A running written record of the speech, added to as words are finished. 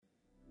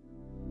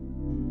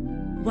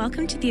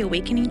Welcome to the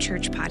Awakening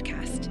Church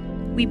podcast.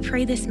 We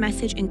pray this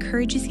message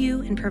encourages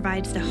you and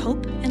provides the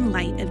hope and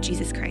light of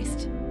Jesus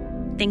Christ.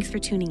 Thanks for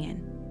tuning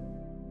in.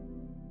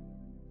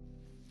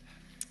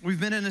 We've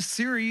been in a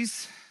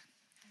series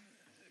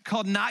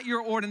called Not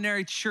Your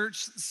Ordinary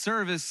Church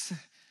Service,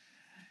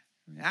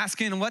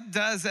 asking what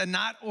does a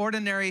not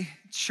ordinary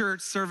church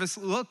service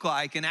look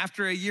like? And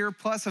after a year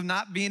plus of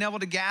not being able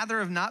to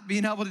gather, of not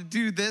being able to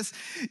do this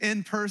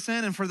in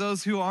person, and for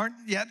those who aren't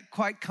yet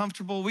quite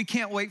comfortable, we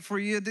can't wait for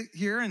you to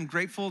hear and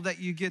grateful that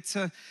you get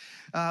to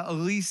at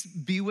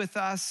least be with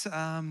us,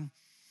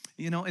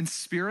 in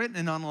spirit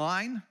and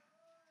online.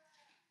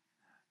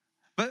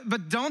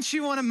 But don't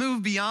you want to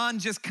move beyond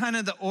just kind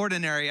of the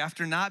ordinary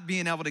after not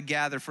being able to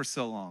gather for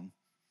so long?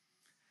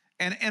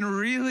 And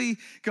really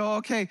go,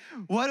 okay,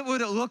 what would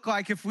it look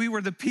like if we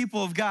were the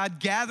people of God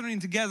gathering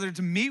together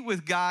to meet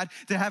with God,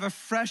 to have a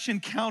fresh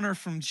encounter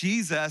from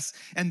Jesus,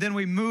 and then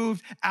we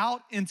moved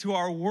out into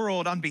our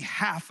world on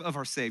behalf of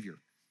our Savior?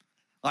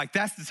 Like,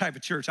 that's the type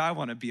of church I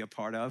want to be a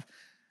part of.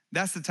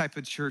 That's the type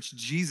of church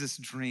Jesus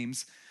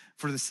dreams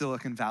for the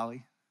Silicon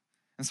Valley.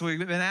 And so we've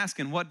been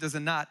asking, what does a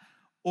not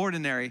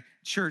ordinary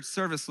church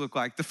service look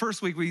like? The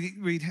first week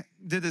we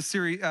did this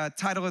series,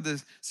 title of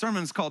the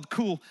sermon is called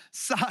Cool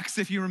Socks,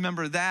 if you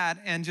remember that,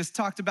 and just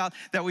talked about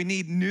that we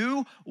need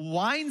new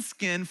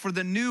wineskin for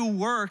the new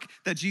work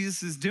that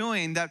Jesus is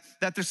doing, that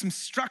there's some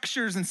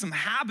structures and some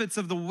habits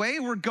of the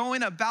way we're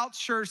going about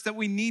church that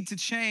we need to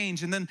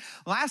change. And then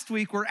last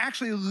week, we're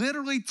actually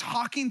literally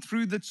talking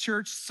through the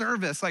church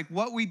service, like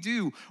what we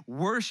do,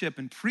 worship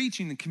and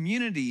preaching and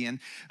community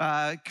and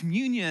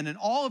communion and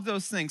all of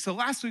those things. So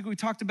last week, we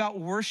talked about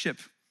worship,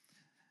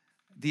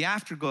 the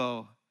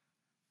afterglow.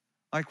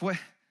 Like what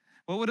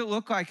would it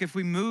look like if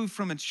we moved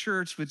from a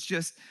church with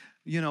just,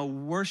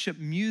 worship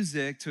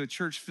music to a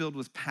church filled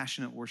with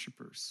passionate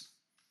worshipers?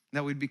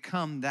 That we'd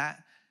become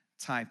that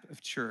type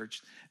of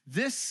church.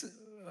 This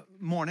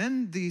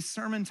morning, the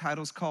sermon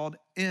title is called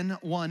In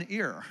One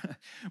Ear.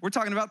 We're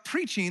talking about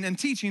preaching and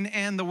teaching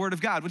and the Word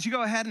of God. Would you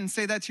go ahead and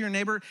say that to your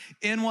neighbor,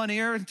 in one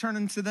ear, and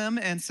turn to them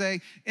and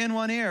say, in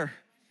one ear.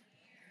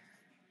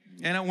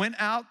 And it went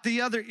out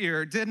the other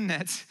ear, didn't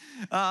it?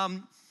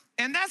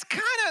 And that's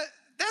kind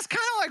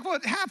of like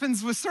what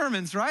happens with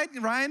sermons, right?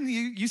 Ryan,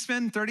 you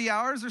spend 30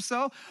 hours or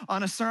so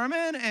on a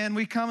sermon, and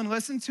we come and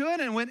listen to it,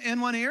 and it went in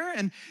one ear.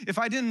 And if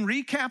I didn't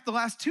recap the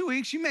last 2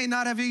 weeks, you may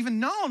not have even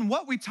known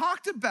what we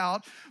talked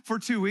about for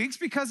 2 weeks,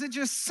 because it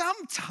just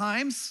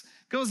sometimes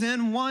goes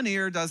in one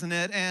ear, doesn't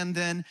it? And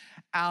then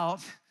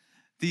out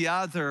the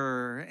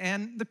other.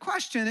 And the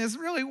question is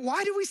really,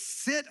 why do we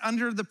sit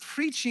under the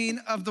preaching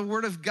of the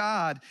Word of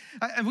God?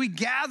 And we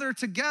gather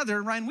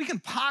together, Ryan, we can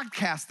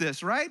podcast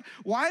this, right?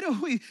 Why do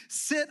we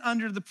sit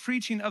under the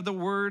preaching of the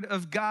Word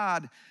of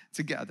God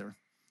together?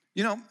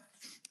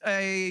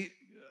 A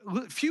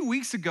few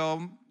weeks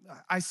ago,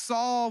 I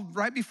saw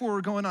right before we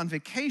were going on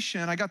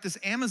vacation, I got this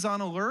Amazon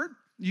alert.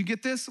 You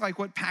get this, like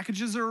what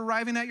packages are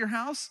arriving at your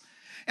house?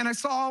 And I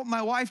saw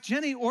my wife,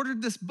 Jenny,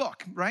 ordered this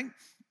book, right?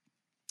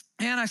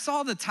 And I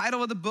saw the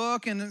title of the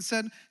book, and it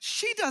said,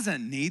 she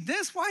doesn't need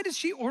this. Why did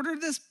she order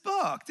this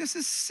book? This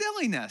is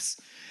silliness.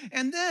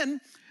 And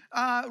then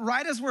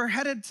right as we're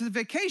headed to the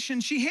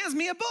vacation, she hands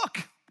me a book.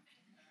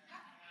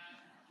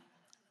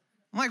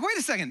 I'm like, wait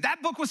a second,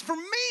 that book was for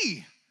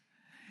me.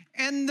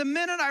 And the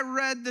minute I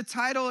read the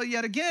title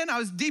yet again, I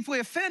was deeply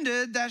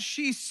offended that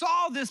she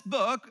saw this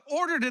book,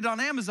 ordered it on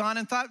Amazon,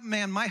 and thought,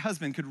 man, my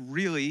husband could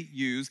really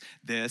use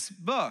this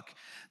book.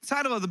 The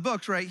title of the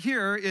book right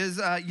here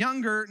is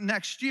Younger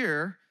Next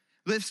Year,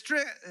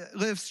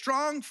 Live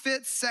Strong,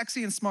 Fit,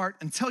 Sexy, and Smart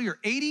Until You're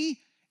 80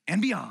 and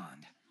Beyond.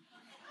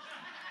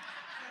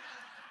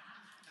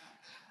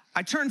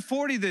 I turned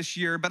 40 this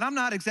year, but I'm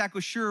not exactly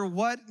sure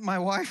what my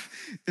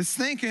wife is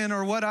thinking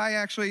or what I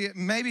actually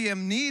maybe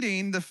am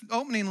needing. The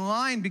opening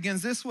line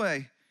begins this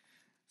way.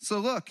 So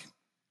look,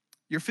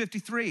 you're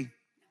 53,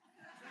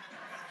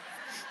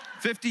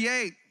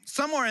 58,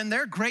 somewhere in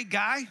there, great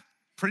guy,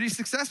 pretty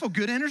successful,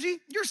 good energy.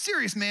 You're a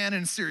serious man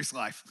in a serious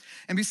life.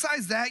 And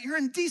besides that, you're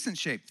in decent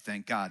shape,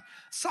 thank God.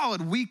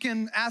 Solid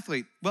weekend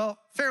athlete. Well,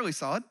 fairly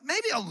solid.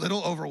 Maybe a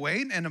little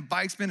overweight and a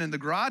bike's been in the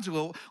garage a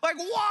little. Like,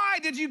 why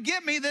did you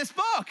get me this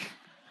book?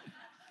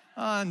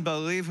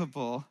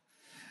 Unbelievable.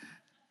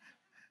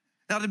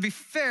 Now, to be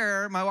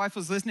fair, my wife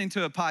was listening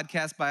to a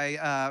podcast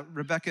by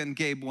Rebecca and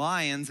Gabe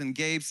Lyons, and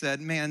Gabe said,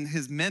 man,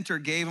 his mentor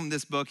gave him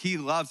this book. He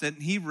loves it,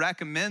 and he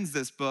recommends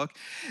this book.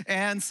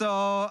 And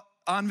so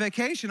on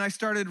vacation, I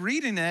started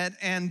reading it,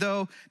 and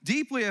though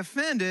deeply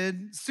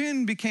offended,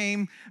 soon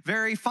became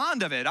very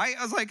fond of it. I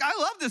was like, I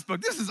love this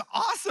book. This is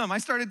awesome. I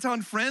started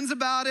telling friends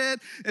about it,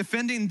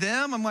 offending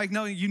them. I'm like,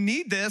 no, you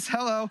need this.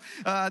 Hello,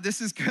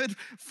 this is good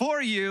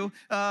for you.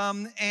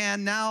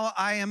 And now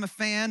I am a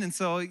fan, and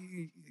so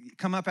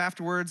come up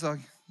afterwards. I'll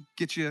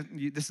get you,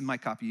 this is my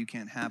copy, you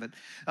can't have it.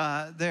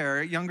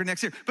 There, Younger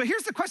Next Year. But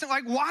here's the question,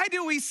 like, why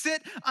do we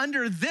sit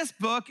under this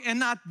book and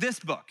not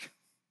this book?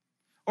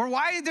 Or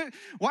why,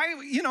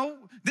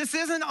 this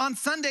isn't on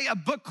Sunday a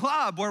book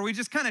club where we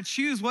just kind of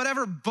choose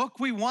whatever book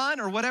we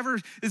want or whatever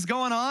is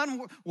going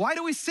on. Why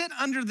do we sit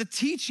under the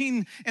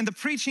teaching and the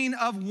preaching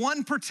of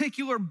one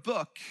particular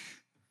book?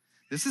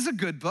 This is a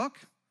good book.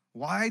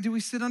 Why do we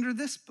sit under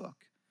this book?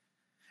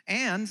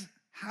 And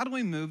how do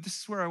we move?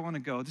 This is where I want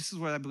to go. This is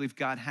what I believe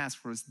God has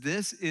for us.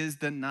 This is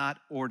the not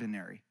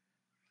ordinary.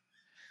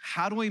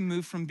 How do we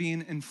move from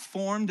being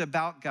informed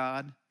about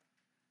God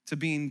to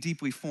being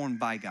deeply formed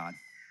by God?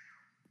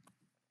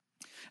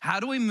 How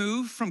do we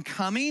move from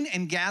coming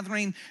and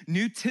gathering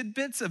new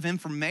tidbits of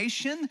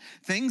information,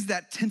 things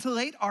that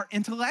titillate our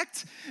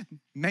intellect,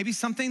 maybe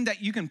something that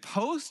you can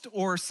post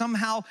or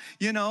somehow,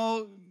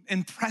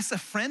 impress a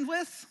friend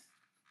with?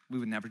 We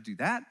would never do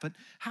that, but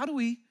how do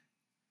we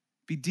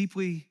be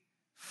deeply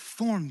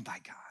formed by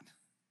God,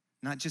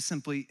 not just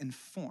simply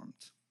informed?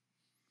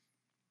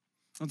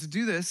 Well, to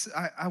do this,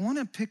 I want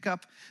to pick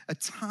up a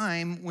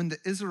time when the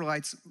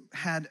Israelites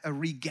had a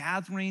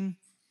regathering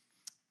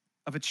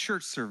of a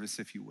church service,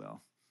 if you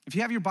will. If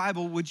you have your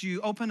Bible, would you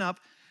open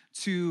up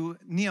to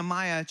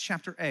Nehemiah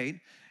chapter 8?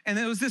 And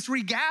there was this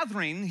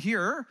regathering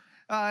here,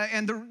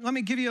 let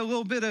me give you a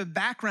little bit of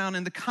background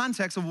in the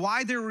context of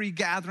why they're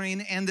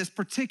regathering and this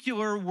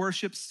particular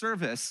worship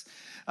service.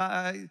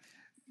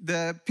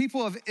 The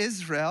people of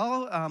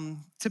Israel,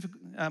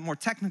 more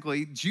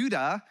technically,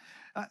 Judah,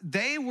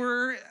 they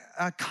were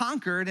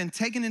conquered and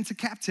taken into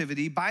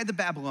captivity by the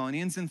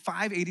Babylonians in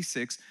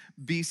 586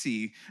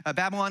 BC.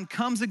 Babylon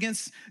comes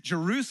against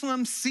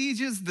Jerusalem,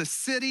 sieges the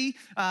city.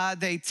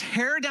 They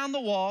tear down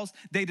the walls.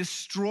 They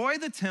destroy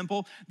the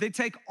temple. They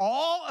take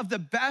all of the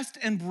best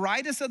and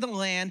brightest of the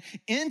land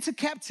into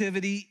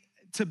captivity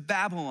to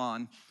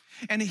Babylon.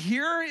 And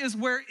here is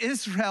where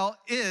Israel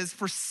is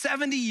for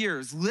 70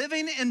 years,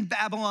 living in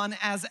Babylon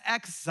as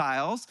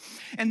exiles.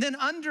 And then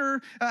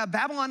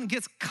Babylon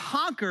gets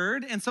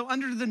conquered. And so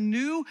under the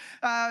new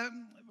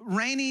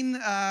reigning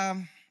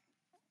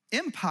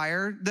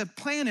empire, the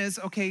plan is,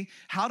 okay,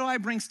 how do I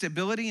bring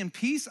stability and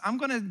peace? I'm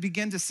going to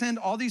begin to send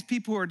all these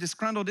people who are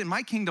disgruntled in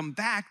my kingdom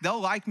back. They'll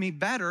like me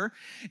better.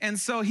 And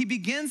so he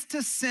begins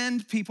to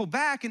send people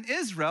back, and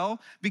Israel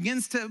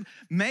begins to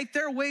make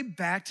their way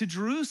back to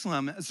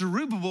Jerusalem.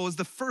 Zerubbabel is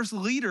the first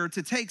leader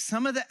to take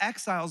some of the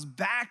exiles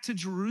back to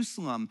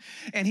Jerusalem.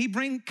 And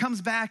he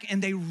comes back,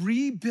 and they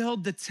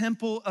rebuild the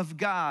temple of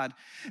God.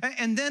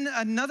 And then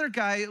another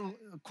guy,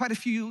 quite a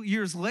few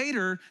years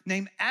later,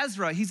 named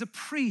Ezra, he's a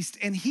priest,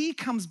 and he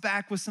comes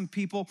back with some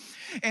people,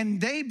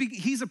 and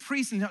he's a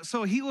priest, and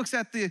so he looks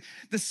at the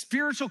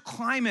spiritual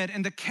climate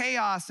and the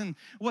chaos and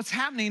what's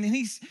happening, and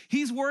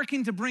he's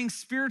working to bring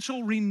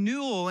spiritual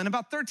renewal. And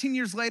about 13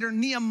 years later,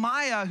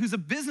 Nehemiah, who's a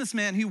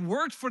businessman who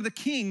worked for the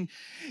king,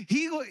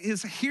 he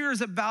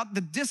hears about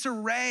the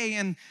disarray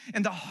and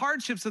the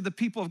hardships of the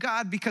people of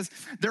God because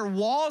their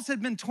walls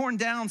had been torn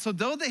down. So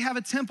though they have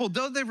a temple,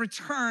 though they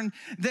return,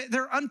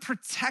 they're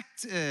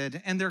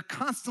unprotected, and they're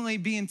constantly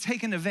being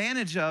taken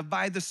advantage of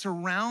by the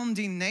surrounding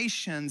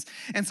nations.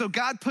 And so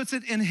God puts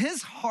it in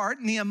his heart,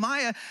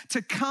 Nehemiah,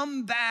 to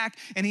come back,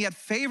 and he had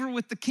favor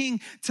with the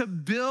king to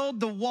build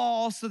the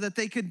wall so that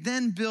they could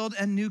then build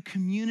a new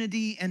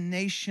community and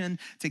nation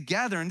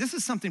together. And this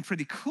is something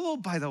pretty cool,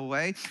 by the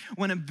way.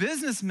 When a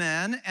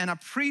businessman and a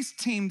priest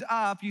teamed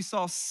up, you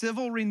saw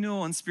civil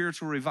renewal and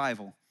spiritual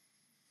revival.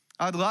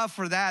 I'd love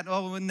for that.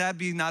 Oh, wouldn't that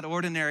be not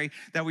ordinary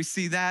that we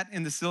see that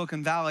in the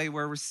Silicon Valley,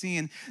 where we're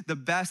seeing the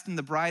best and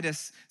the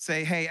brightest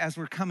say, hey, as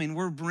we're coming,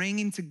 we're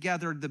bringing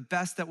together the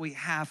best that we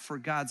have for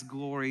God's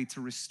glory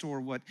to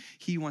restore what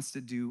he wants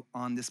to do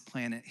on this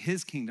planet.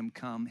 His kingdom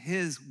come,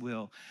 his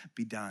will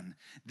be done.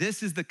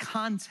 This is the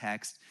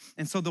context.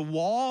 And so the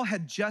wall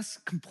had just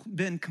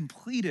been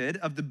completed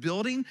of the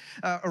building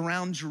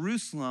around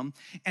Jerusalem,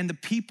 and the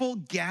people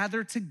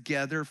gathered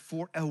together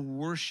for a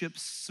worship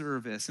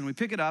service. And we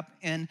pick it up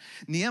in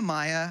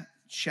Nehemiah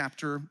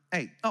chapter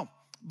 8. Oh,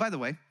 by the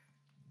way,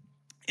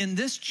 in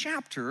this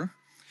chapter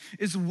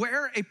is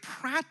where a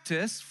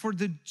practice for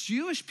the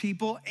Jewish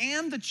people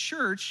and the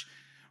church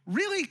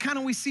really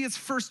we see its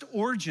first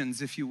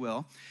origins, if you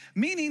will,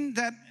 meaning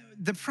that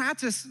the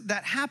practice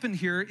that happened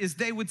here is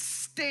they would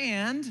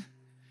stand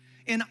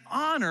in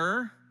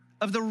honor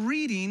of the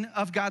reading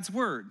of God's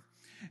word.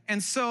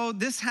 And so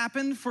this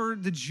happened for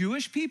the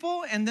Jewish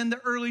people, and then the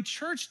early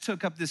church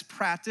took up this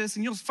practice,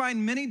 and you'll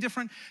find many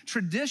different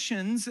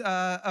traditions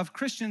of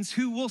Christians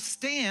who will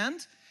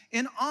stand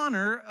in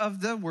honor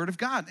of the word of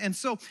God. And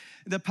so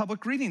the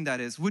public reading, that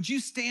is. Would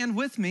you stand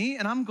with me?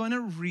 And I'm going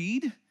to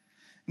read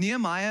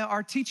Nehemiah,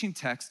 our teaching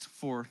text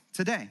for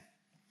today.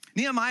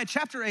 Nehemiah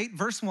chapter 8,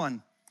 verse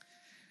 1.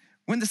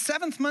 When the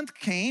 7th month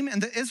came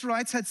and the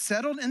Israelites had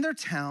settled in their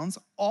towns,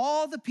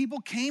 all the people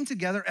came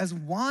together as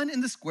one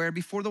in the square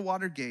before the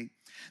water gate.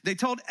 They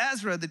told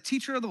Ezra, the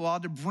teacher of the law,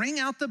 to bring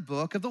out the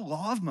book of the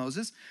law of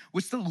Moses,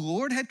 which the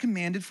Lord had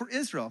commanded for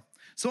Israel.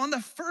 So on the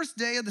first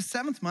day of the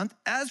 7th month,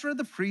 Ezra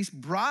the priest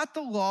brought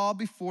the law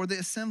before the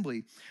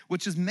assembly,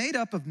 which is made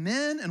up of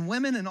men and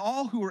women and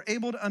all who were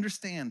able to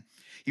understand.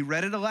 He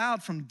read it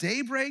aloud from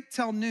daybreak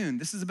till noon.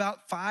 This is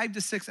about 5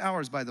 to 6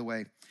 hours, by the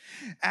way.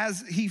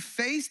 As he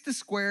faced the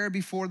square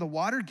before the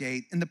water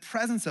gate in the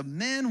presence of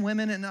men,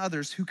 women, and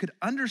others who could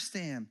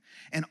understand,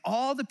 and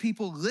all the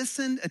people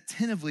listened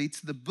attentively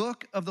to the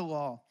book of the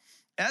law.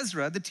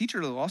 Ezra, the teacher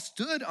of the law,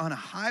 stood on a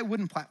high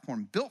wooden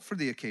platform built for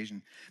the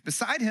occasion.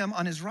 Beside him,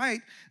 on his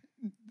right,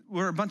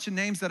 were a bunch of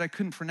names that I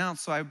couldn't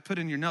pronounce, so I put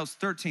in your notes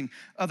 13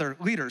 other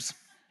leaders.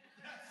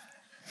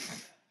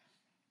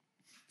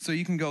 So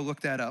you can go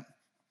look that up.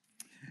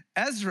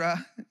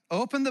 Ezra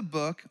opened the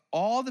book.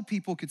 All the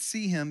people could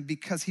see him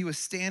because he was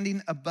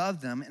standing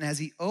above them. And as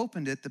he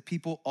opened it, the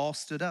people all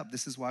stood up.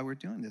 This is why we're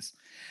doing this.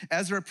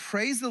 Ezra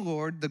praised the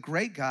Lord, the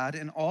great God,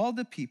 and all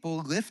the people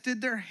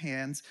lifted their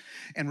hands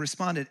and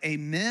responded,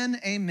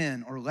 "Amen,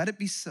 amen," or "Let it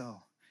be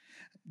so."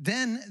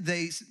 Then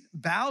they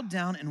bowed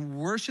down and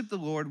worshiped the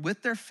Lord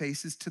with their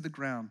faces to the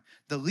ground.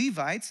 The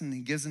Levites, and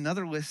he gives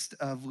another list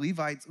of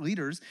Levites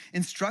leaders,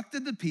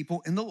 instructed the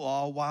people in the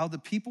law while the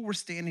people were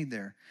standing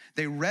there.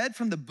 They read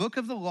from the book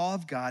of the law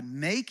of God,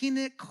 making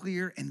it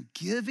clear and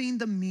giving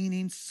the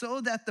meaning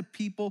so that the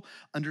people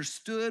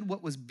understood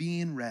what was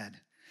being read.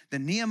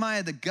 Then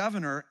Nehemiah, the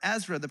governor,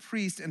 Ezra, the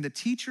priest, and the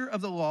teacher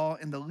of the law,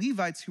 and the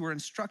Levites who were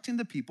instructing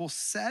the people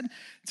said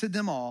to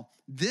them all,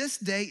 "This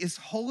day is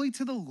holy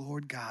to the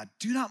Lord God.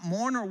 Do not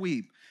mourn or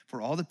weep."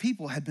 For all the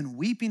people had been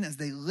weeping as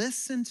they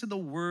listened to the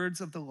words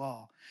of the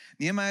law.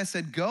 Nehemiah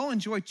said, "Go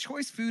enjoy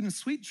choice food and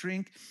sweet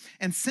drink,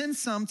 and send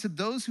some to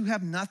those who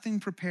have nothing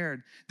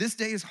prepared. This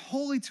day is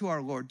holy to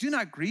our Lord. Do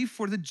not grieve,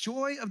 for the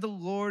joy of the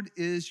Lord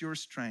is your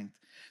strength."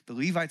 The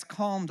Levites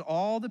calmed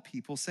all the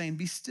people, saying,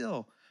 "Be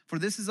still, for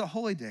this is a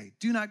holy day.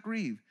 Do not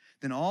grieve."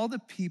 Then all the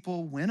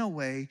people went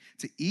away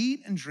to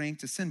eat and drink,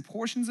 to send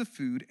portions of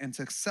food, and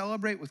to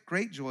celebrate with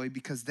great joy,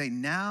 because they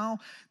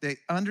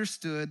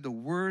understood the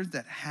word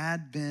that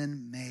had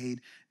been made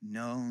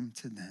known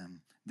to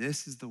them.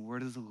 This is the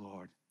word of the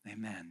Lord.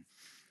 Amen.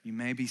 You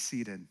may be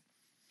seated.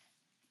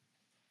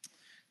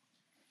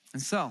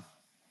 And so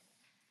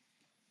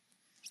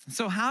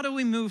how do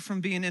we move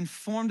from being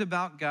informed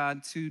about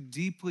God to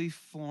deeply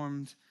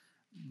formed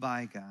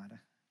by God?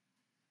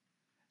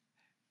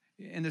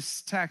 In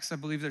this text, I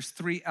believe there's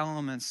 3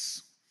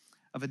 elements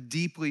of a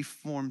deeply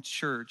formed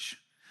church.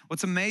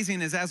 What's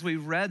amazing is as we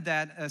read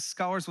that,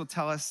 scholars will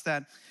tell us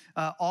that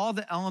all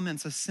the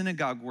elements of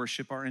synagogue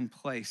worship are in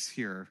place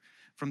here.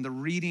 From the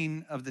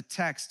reading of the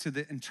text to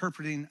the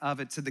interpreting of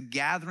it, to the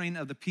gathering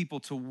of the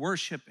people to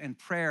worship and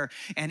prayer.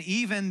 And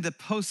even the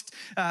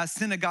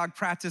post-synagogue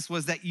practice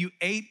was that you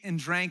ate and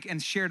drank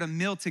and shared a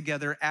meal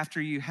together after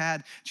you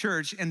had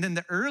church. And then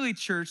the early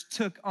church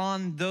took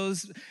on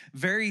those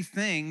very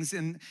things.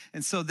 And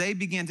so they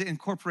began to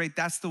incorporate,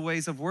 that's the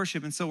ways of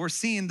worship. And so we're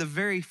seeing the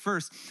very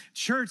first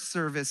church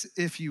service,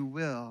 if you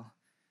will.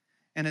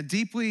 And a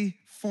deeply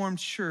formed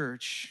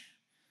church,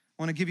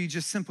 I want to give you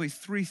just simply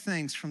 3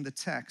 things from the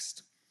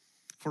text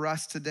for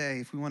us today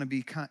if we want to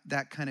be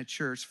that kind of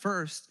church.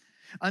 First,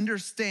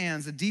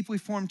 a deeply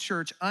formed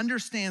church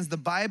understands the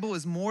Bible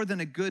is more than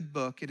a good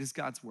book, it is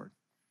God's word.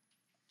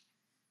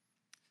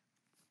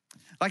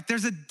 Like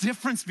there's a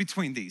difference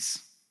between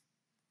these.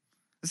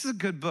 This is a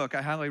good book.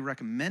 I highly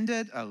recommend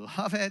it. I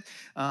love it.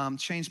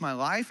 Changed my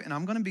life, and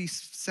I'm gonna be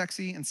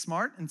sexy and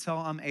smart until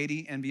I'm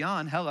 80 and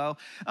beyond. Hello.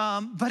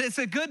 But it's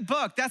a good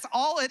book. That's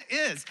all it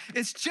is.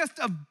 It's just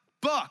a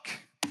book.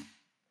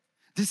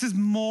 This is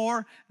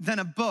more than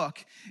a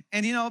book.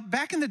 And you know,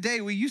 back in the day,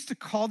 we used to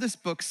call this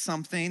book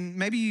something,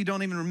 maybe you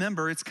don't even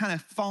remember, it's kind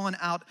of fallen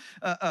out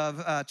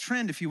of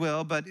trend, if you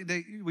will, but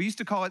we used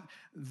to call it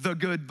the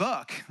good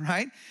book,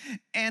 right?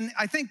 And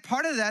I think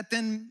part of that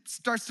then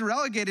starts to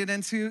relegate it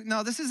into,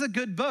 no, this is a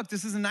good book,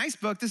 this is a nice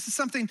book, this is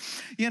something,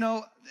 you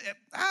know,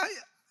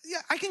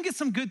 I can get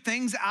some good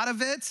things out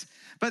of it,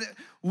 but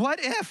what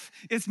if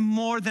it's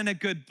more than a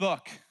good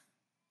book?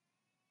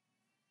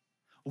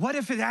 What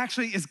if it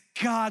actually is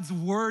God's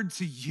word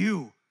to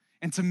you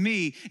and to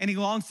me, and he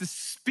longs to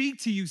speak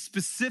to you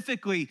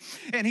specifically,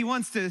 and he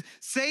wants to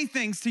say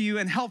things to you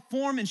and help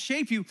form and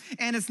shape you,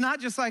 and it's not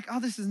just like, oh,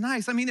 this is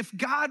nice. I mean, if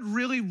God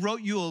really wrote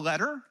you a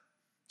letter,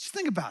 just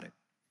think about it.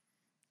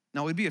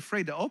 Now, we'd be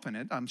afraid to open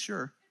it, I'm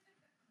sure.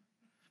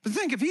 But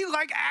think, if he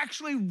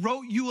actually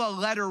wrote you a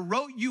letter,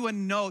 wrote you a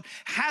note,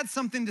 had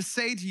something to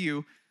say to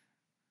you,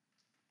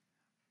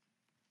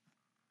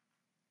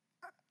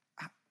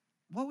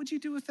 what would you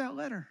do with that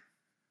letter?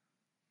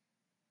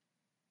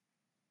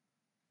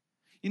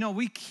 You know,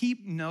 we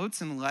keep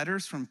notes and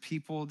letters from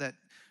people that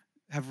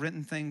have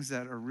written things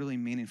that are really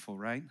meaningful,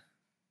 right?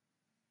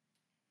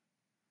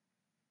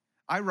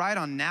 I write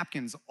on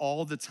napkins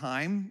all the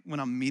time when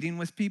I'm meeting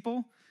with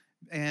people,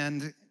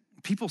 and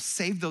people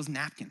save those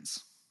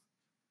napkins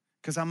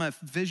because I'm a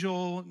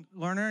visual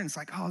learner, and it's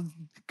like, oh,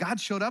 God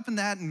showed up in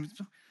that, and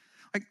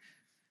like,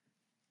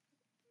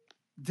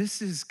 this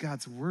is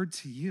God's word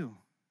to you.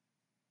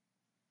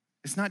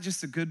 It's not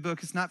just a good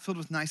book. It's not filled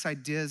with nice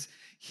ideas.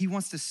 He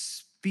wants to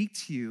speak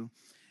to you.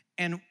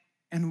 And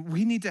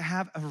we need to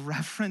have a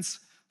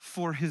reverence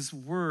for his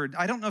word.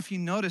 I don't know if you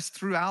noticed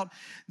throughout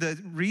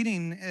the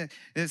reading,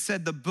 it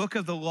said the book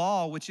of the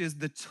law, which is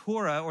the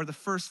Torah, or the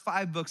first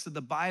 5 books of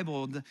the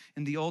Bible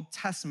in the Old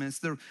Testament,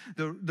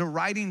 the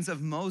writings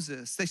of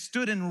Moses. They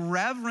stood in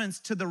reverence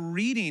to the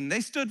reading.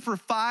 They stood for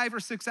 5 or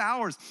 6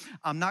 hours.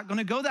 I'm not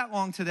gonna go that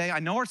long today. I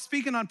know we're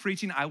speaking on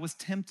preaching. I was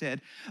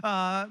tempted.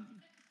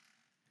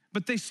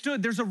 But they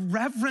stood, there's a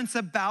reverence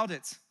about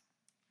it.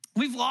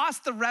 We've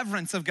lost the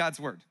reverence of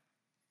God's word.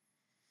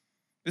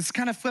 It's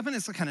kind of flippant.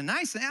 It's kind of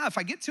nice. Yeah, if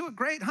I get to it,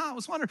 great. It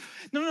was wonderful.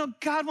 No.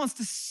 God wants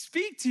to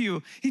speak to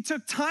you. He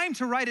took time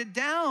to write it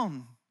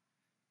down.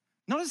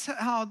 Notice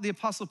how the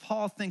Apostle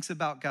Paul thinks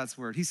about God's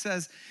word. He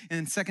says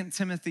in 2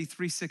 Timothy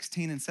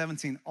 3:16 and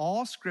 17,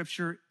 all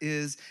scripture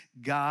is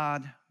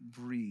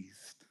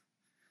God-breathed,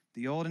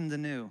 the old and the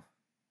new.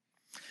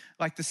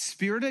 Like the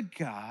Spirit of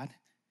God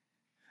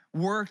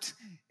worked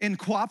in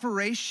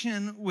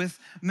cooperation with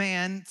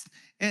man,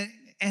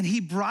 and he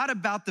brought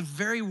about the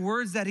very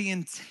words that he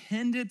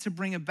intended to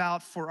bring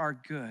about for our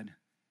good.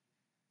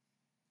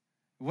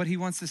 What he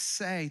wants to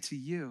say to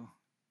you.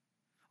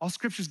 All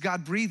scripture is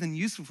God-breathed and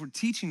useful for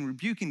teaching,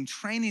 rebuking,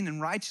 training in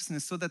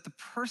righteousness, so that the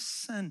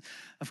person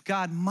of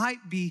God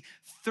might be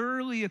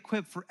thoroughly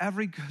equipped for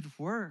every good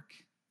work.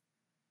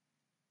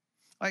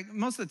 Like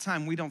most of the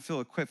time, we don't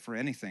feel equipped for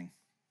anything.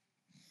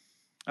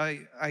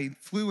 I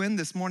flew in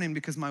this morning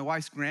because my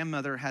wife's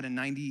grandmother had a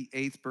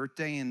 98th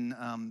birthday in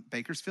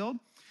Bakersfield.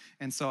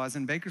 And so I was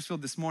in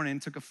Bakersfield this morning,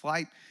 took a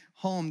flight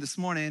home this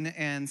morning,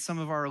 and some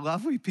of our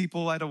lovely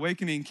people at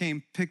Awakening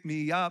came pick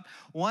me up.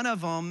 One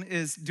of them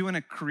is doing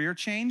a career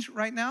change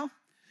right now.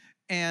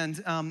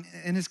 And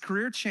in his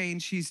career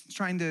change, he's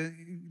trying to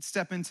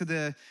step into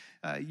the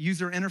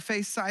user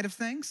interface side of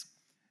things.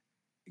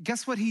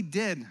 Guess what he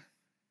did?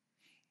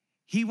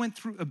 He went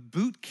through a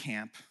boot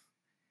camp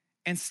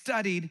and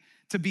studied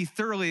to be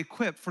thoroughly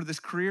equipped for this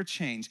career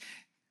change.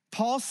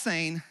 Paul's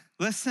saying,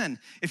 listen,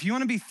 if you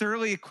want to be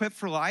thoroughly equipped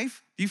for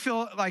life, do you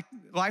feel like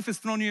life has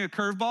thrown you a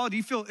curveball? Do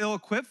you feel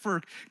ill-equipped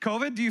for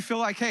COVID? Do you feel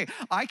like, hey,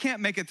 I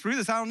can't make it through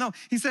this? I don't know.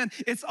 He said,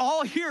 it's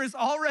all here. It's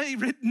already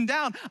written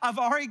down. I've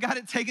already got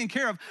it taken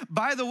care of.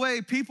 By the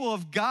way, people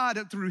of God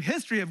through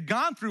history have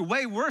gone through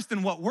way worse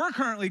than what we're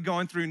currently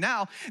going through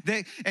now.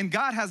 And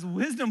God has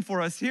wisdom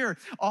for us here.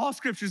 All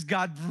scriptures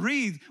God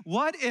breathed.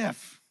 What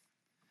if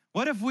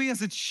we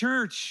as a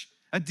church,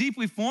 a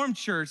deeply formed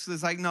church,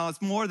 is like, no,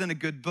 it's more than a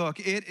good book.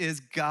 It is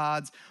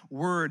God's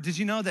word. Did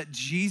you know that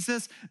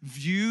Jesus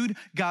viewed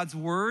God's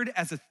word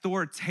as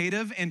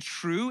authoritative and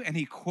true, and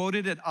he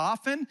quoted it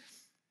often?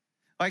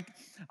 Like,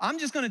 I'm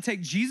just gonna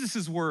take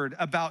Jesus's word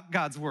about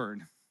God's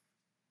word.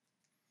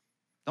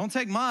 Don't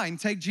take mine,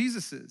 take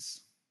Jesus's.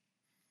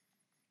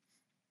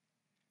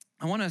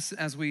 I want us,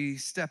 as we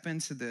step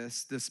into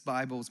this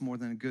Bible is more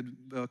than a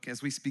good book,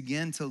 as we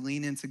begin to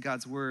lean into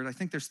God's word, I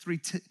think there's 3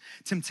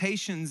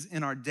 temptations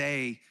in our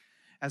day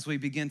as we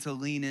begin to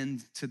lean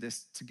into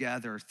this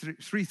together.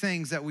 3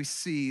 things that we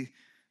see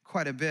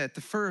quite a bit. The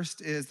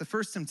first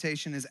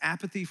temptation is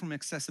apathy from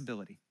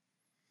accessibility.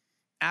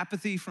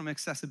 Apathy from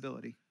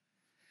accessibility.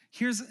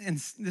 This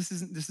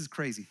is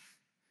crazy.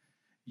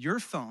 Your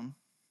phone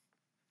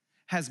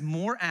has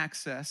more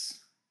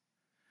access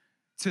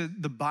to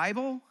the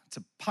Bible,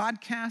 to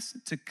podcasts,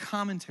 to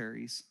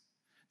commentaries,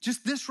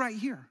 just this right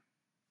here,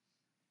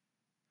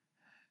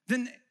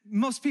 than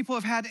most people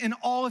have had in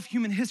all of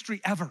human history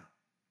ever.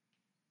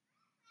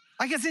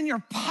 Like it's in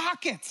your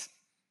pocket.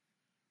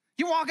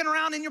 You're walking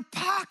around in your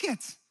pocket.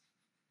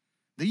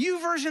 The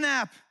YouVersion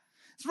app,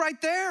 it's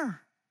right there.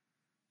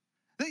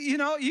 You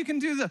know, you can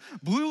do the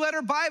Blue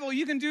Letter Bible,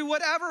 you can do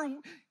whatever.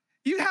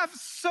 You have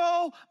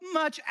so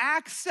much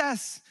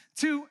access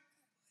to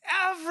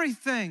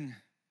everything.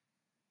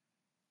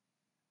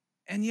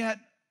 And yet,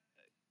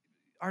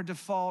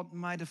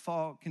 my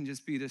default can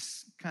just be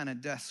this kind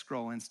of death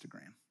scroll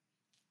Instagram.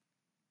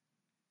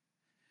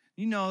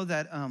 You know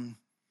that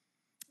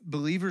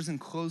believers in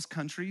closed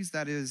countries,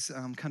 that is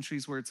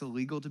countries where it's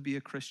illegal to be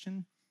a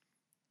Christian,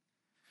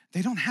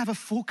 they don't have a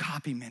full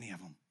copy, many of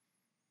them.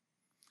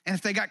 And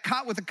if they got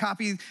caught with a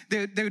copy,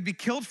 they would be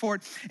killed for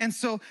it. And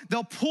so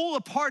they'll pull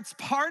apart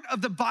part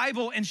of the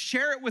Bible and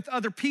share it with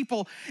other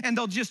people, and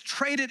they'll just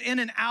trade it in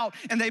and out.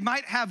 And they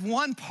might have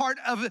one part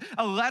of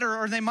a letter,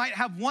 or they might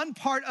have one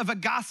part of a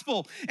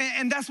gospel.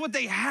 And that's what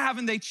they have,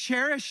 and they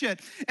cherish it.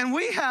 And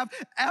we have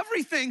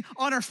everything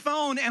on our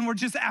phone, and we're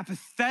just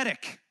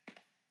apathetic.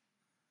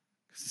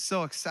 It's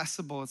so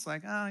accessible. It's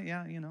like,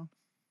 yeah, you know.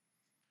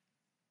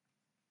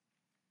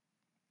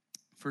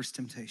 First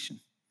temptation.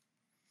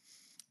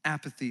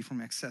 Apathy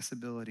from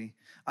accessibility.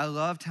 I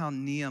loved how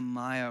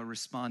Nehemiah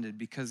responded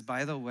because,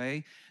 by the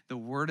way, the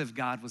word of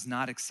God was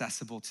not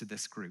accessible to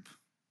this group.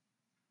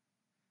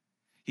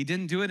 He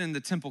didn't do it in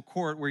the temple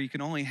court where you could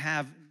only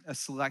have a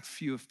select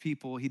few of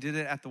people. He did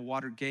it at the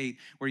water gate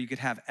where you could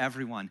have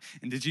everyone.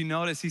 And did you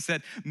notice he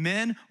said,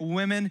 men,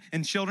 women,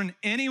 and children,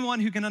 anyone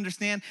who can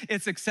understand,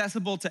 it's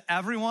accessible to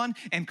everyone.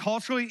 And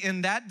culturally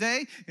in that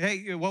day,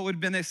 hey, what would have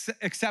been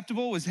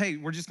acceptable was, hey,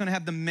 we're just gonna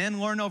have the men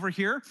learn over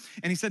here.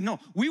 And he said, no,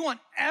 we want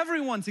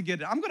everyone to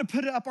get it. I'm gonna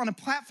put it up on a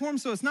platform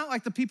so it's not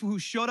like the people who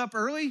showed up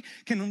early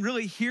can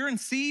really hear and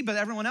see, but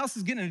everyone else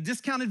is getting a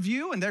discounted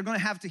view and they're gonna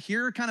have to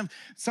hear kind of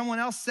someone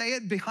else say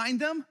it behind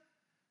them.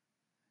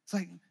 It's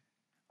like,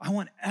 I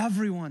want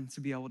everyone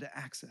to be able to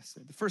access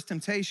it. The first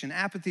temptation,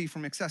 apathy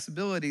from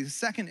accessibility. The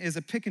second is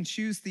a pick and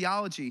choose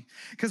theology.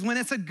 Because when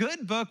it's a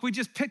good book, we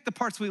just pick the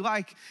parts we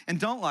like and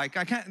don't like.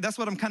 That's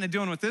what I'm kind of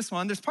doing with this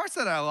one. There's parts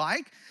that I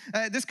like.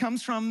 This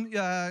comes from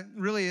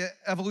really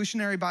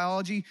evolutionary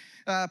biology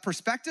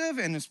perspective,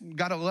 and it's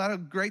got a lot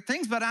of great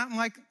things, but I'm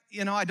like,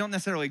 I don't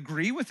necessarily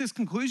agree with his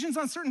conclusions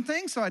on certain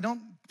things, so I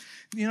don't,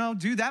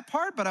 do that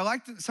part, but I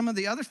like some of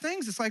the other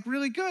things. It's like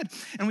really good.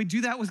 And we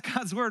do that with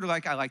God's word. We're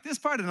like, I like this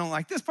part, I don't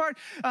like this part.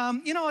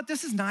 You know what,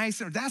 this is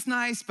nice, or that's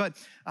nice, but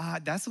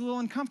that's a little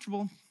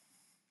uncomfortable.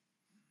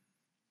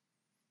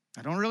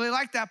 I don't really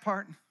like that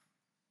part.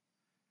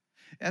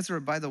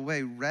 Ezra, by the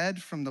way,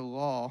 read from the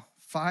law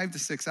 5 to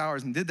 6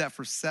 hours and did that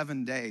for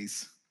 7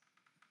 days.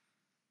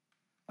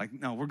 Like,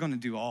 no, we're gonna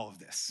do all of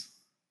this.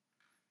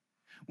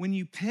 When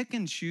you pick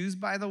and choose,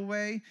 by the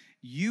way,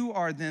 you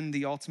are then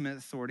the ultimate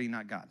authority,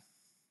 not God.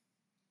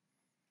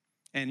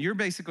 And you're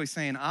basically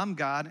saying, I'm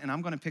God, and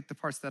I'm gonna pick the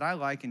parts that I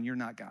like, and you're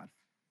not God.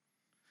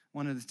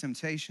 One of the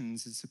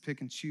temptations is to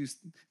pick and choose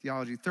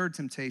theology. Third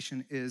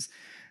temptation is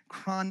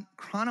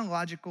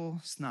chronological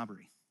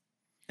snobbery.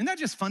 Isn't that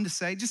just fun to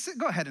say? Just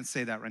go ahead and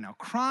say that right now.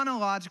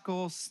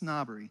 Chronological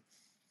snobbery.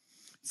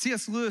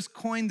 C.S. Lewis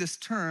coined this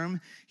term.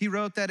 He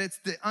wrote that it's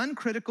the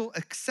uncritical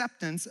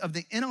acceptance of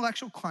the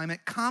intellectual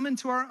climate common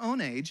to our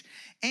own age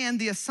and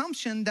the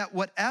assumption that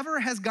whatever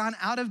has gone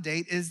out of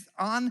date is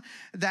on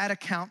that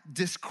account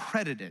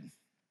discredited.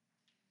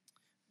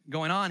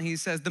 Going on, he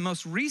says, the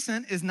most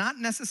recent is not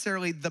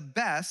necessarily the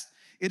best.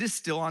 It is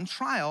still on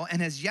trial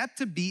and has yet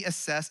to be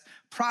assessed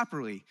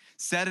properly.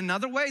 Said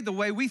another way, the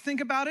way we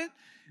think about it,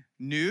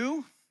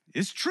 new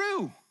is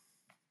true,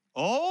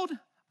 old,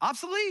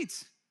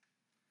 obsolete.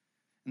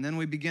 And then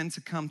we begin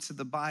to come to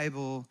the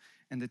Bible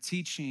and the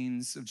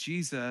teachings of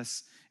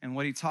Jesus and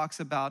what he talks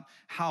about,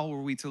 how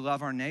are we to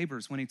love our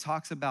neighbors, when he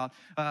talks about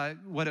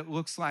what it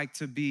looks like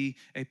to be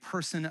a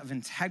person of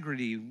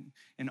integrity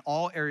in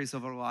all areas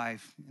of our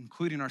life,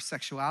 including our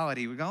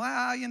sexuality. We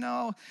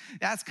go,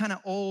 that's kind of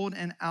old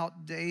and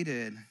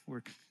outdated.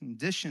 We're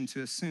conditioned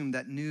to assume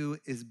that new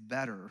is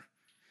better.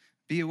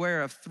 Be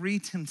aware of 3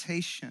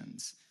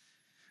 temptations.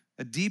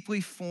 A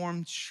deeply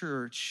formed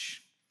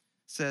church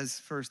says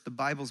first, the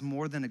Bible's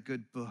more than a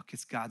good book.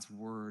 It's God's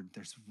word.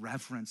 There's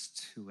reverence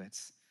to it.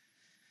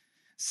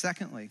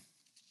 Secondly,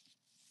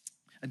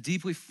 a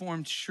deeply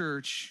formed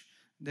church,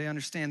 they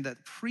understand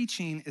that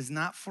preaching is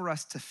not for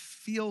us to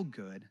feel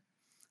good,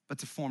 but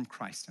to form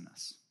Christ in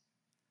us.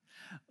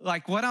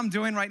 Like what I'm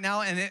doing right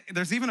now, and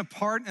there's even a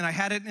part, and I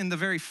had it in the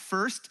very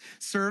first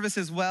service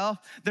as well,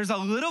 there's a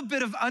little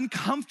bit of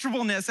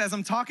uncomfortableness as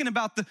I'm talking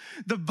about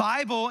the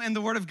Bible and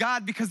the Word of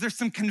God, because there's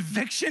some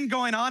conviction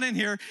going on in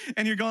here,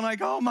 and you're going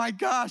like, oh my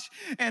gosh.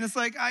 And it's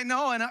like, I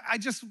know, and I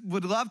just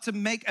would love to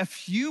make a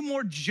few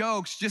more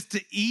jokes just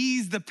to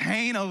ease the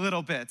pain a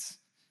little bit.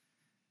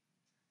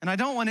 And I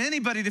don't want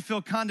anybody to feel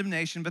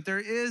condemnation, but there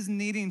is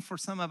needing for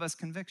some of us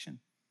conviction.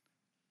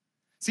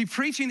 See,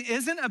 preaching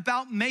isn't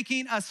about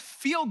making us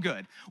feel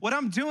good. What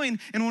I'm doing,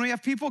 and when we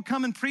have people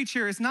come and preach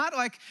here, it's not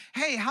like,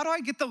 hey, how do I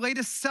get the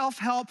latest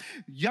self-help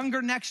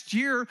younger next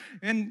year?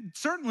 And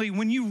certainly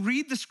when you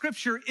read the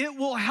scripture, it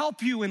will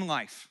help you in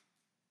life.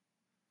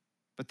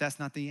 But that's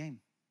not the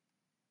aim.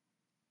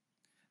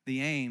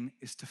 The aim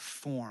is to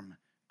form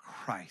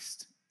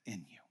Christ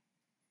in you.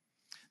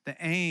 The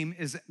aim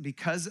is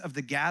because of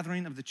the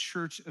gathering of the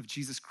church of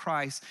Jesus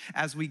Christ.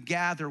 As we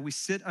gather, we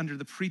sit under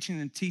the preaching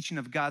and teaching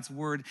of God's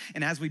word.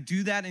 And as we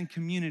do that in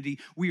community,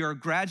 we are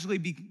gradually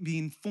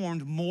being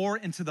formed more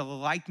into the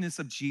likeness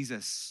of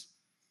Jesus,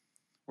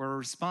 where our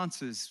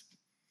responses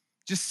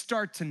just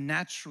start to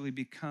naturally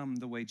become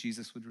the way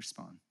Jesus would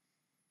respond.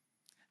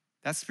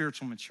 That's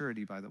spiritual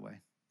maturity, by the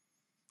way,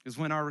 is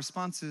when our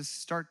responses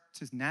start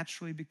to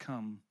naturally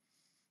become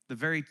the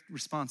very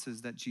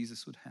responses that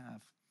Jesus would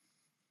have.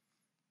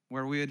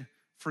 Where we would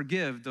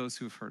forgive those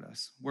who have hurt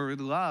us, where we'd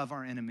love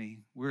our enemy,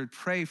 where we'd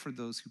pray for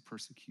those who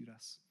persecute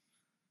us.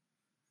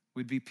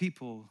 We'd be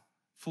people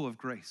full of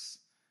grace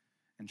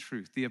and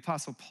truth. The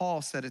Apostle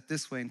Paul said it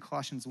this way in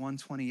Colossians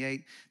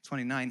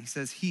 1:28-29. He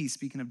says, he,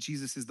 speaking of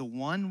Jesus, is the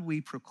one we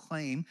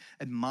proclaim,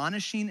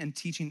 admonishing and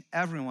teaching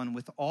everyone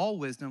with all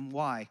wisdom.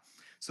 Why?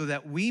 So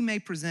that we may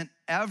present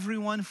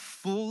everyone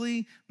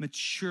fully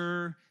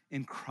mature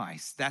in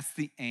Christ. That's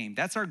the aim.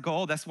 That's our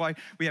goal. That's why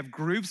we have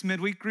groups,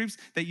 midweek groups,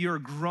 that you're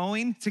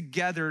growing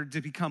together to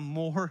become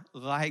more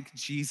like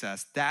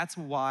Jesus. That's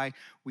why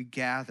we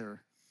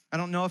gather. I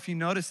don't know if you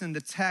notice in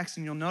the text,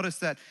 and you'll notice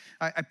that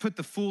I put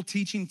the full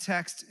teaching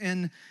text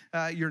in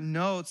your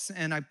notes,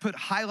 and I put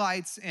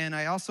highlights, and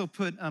I also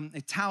put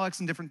italics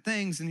and different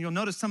things. And you'll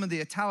notice some of the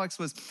italics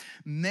was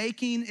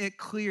making it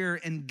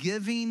clear and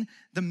giving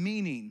the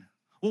meaning.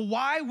 Well,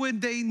 why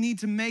would they need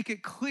to make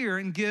it clear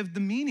and give the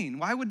meaning?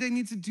 Why would they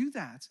need to do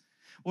that?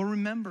 Well,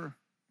 remember,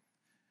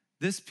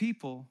 this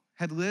people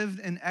had lived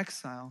in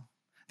exile.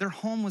 Their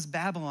home was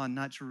Babylon,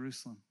 not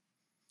Jerusalem.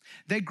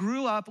 They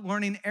grew up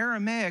learning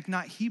Aramaic,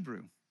 not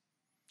Hebrew.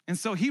 And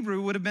so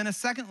Hebrew would have been a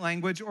second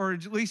language, or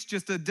at least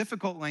just a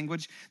difficult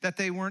language that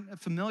they weren't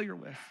familiar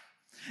with.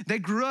 They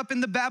grew up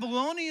in the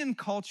Babylonian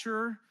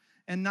culture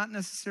and not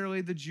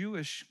necessarily the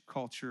Jewish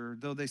culture,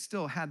 though they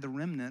still had the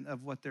remnant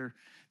of what their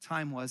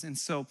time was. And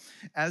so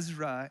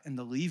Ezra and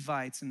the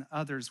Levites and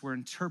others were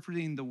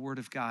interpreting the word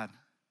of God,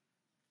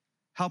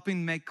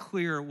 helping make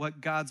clear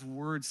what God's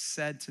word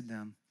said to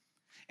them.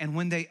 And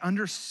when they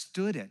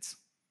understood it,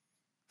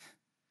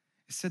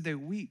 it said they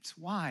wept.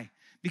 Why?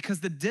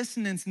 Because the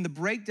dissonance and the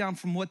breakdown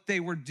from what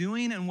they were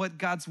doing and what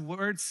God's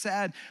word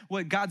said,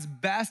 what God's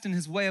best and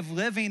his way of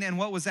living and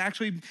what was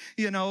actually,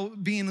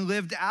 being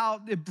lived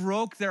out, it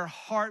broke their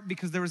heart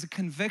because there was a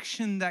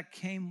conviction that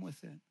came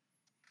with it.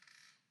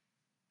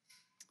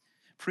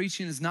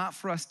 Preaching is not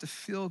for us to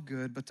feel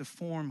good, but to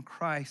form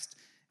Christ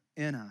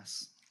in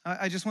us.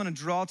 I just want to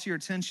draw to your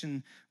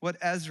attention what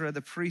Ezra,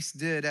 the priest,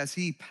 did as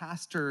he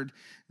pastored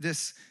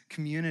this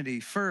community.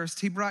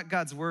 First, he brought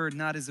God's word,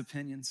 not his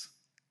opinions.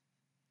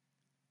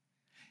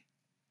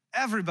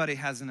 Everybody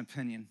has an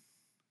opinion.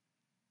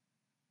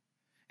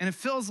 And it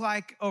feels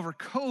like over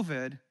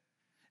COVID,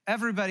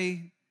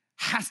 everybody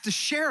has to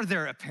share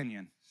their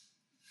opinion.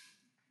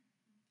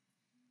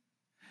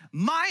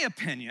 My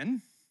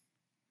opinion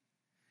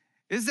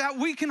is that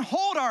we can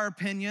hold our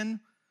opinion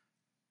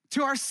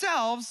to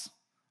ourselves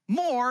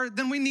more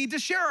than we need to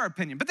share our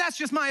opinion. But that's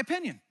just my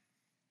opinion.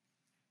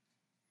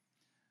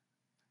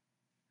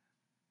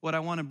 What I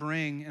want to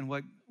bring and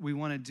what we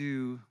want to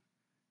do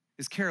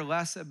is care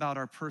less about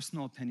our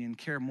personal opinion,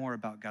 care more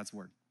about God's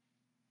word.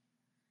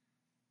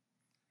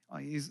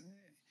 He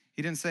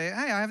didn't say,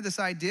 hey, I have this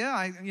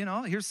idea.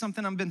 Here's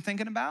something I've been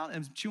thinking about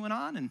and chewing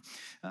on, and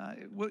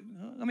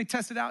let me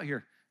test it out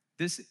here.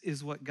 This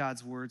is what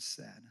God's word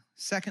said.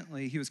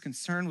 Secondly, he was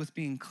concerned with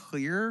being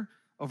clear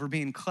over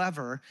being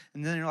clever.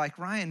 And then you're like,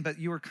 Ryan, but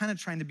you were kind of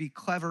trying to be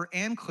clever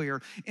and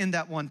clear in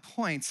that one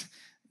point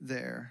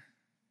there.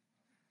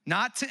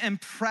 Not to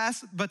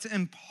impress, but to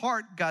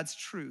impart God's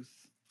truth.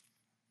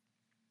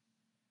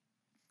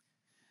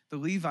 The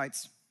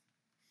Levites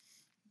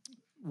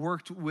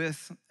worked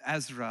with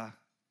Ezra.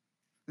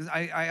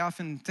 I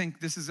often think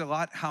this is a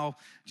lot how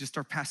just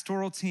our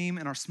pastoral team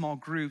and our small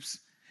groups,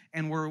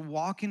 and we're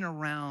walking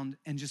around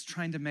and just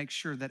trying to make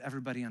sure that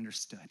everybody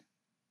understood.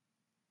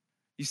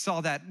 You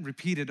saw that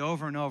repeated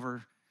over and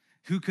over.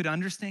 Who could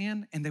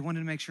understand? And they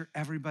wanted to make sure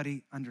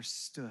everybody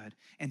understood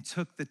and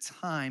took the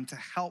time to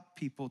help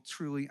people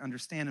truly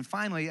understand. And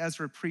finally,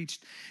 Ezra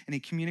preached and he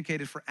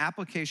communicated for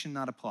application,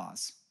 not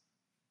applause.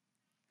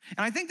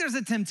 And I think there's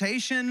a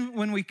temptation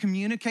when we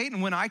communicate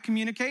and when I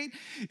communicate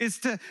is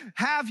to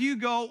have you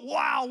go,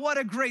 wow, what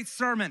a great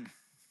sermon.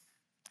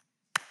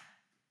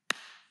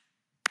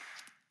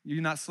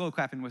 You're not slow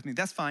clapping with me.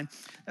 That's fine.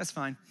 That's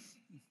fine.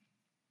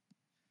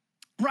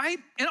 Right?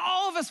 And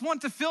all of us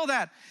want to feel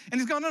that.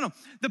 And he's going, no.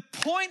 The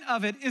point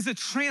of it is a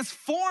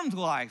transformed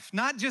life,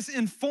 not just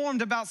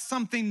informed about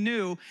something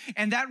new.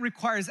 And that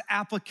requires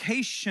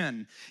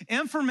application.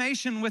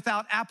 Information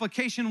without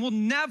application will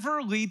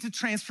never lead to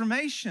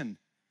transformation.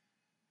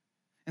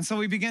 And so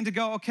we begin to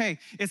go, okay,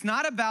 it's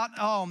not about,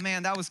 oh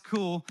man, that was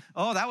cool.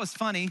 Oh, that was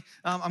funny.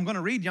 I'm going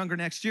to read younger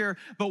next year.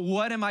 But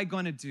what am I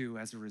going to do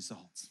as a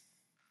result?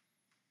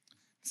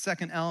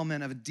 Second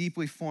element of a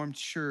deeply formed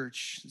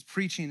church,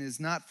 preaching is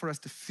not for us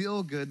to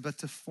feel good, but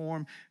to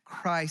form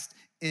Christ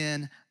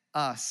in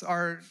us.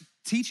 Our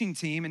teaching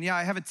team, and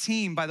I have a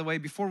team, by the way,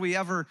 before we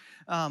ever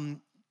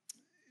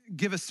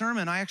give a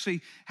sermon, I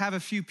actually have a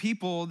few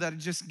people that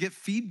just get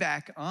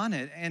feedback on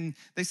it. And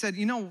they said,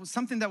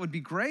 something that would be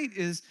great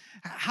is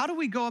how do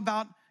we go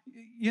about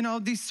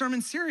these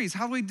sermon series?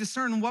 How do we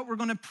discern what we're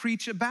going to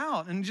preach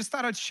about? And just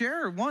thought I'd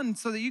share one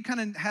so that you kind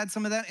of had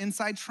some of that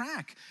inside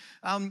track.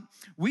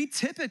 We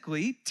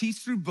typically teach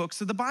through books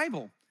of the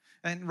Bible.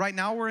 And right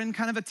now we're in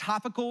kind of a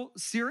topical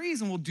series,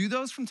 and we'll do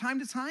those from time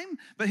to time.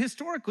 But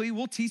historically,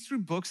 we'll teach through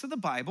books of the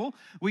Bible.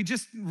 We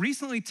just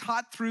recently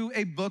taught through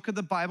a book of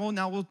the Bible.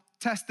 Now we'll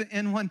test the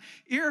in one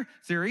ear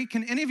theory.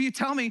 Can any of you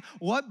tell me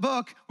what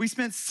book we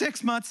spent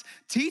 6 months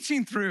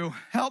teaching through?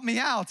 Help me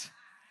out.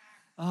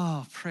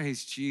 Oh,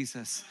 praise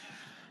Jesus.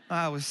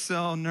 I was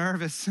so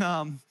nervous.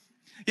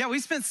 We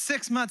spent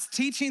 6 months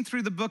teaching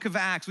through the book of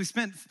Acts. We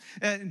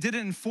did it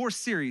in 4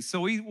 series.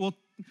 So we will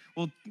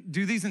we'll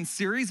do these in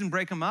series and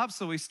break them up.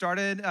 So we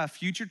started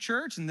Future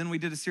Church, and then we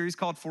did a series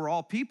called For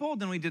All People.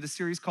 Then we did a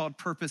series called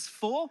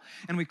Purposeful,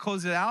 and we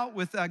closed it out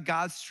with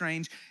God's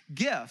Strange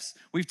Gifts.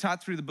 We've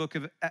taught through the book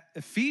of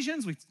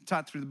Ephesians. We've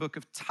taught through the book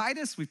of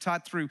Titus. We've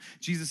taught through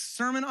Jesus'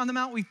 Sermon on the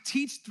Mount. We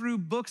teach through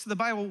books of the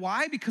Bible.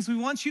 Why? Because we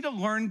want you to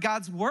learn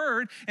God's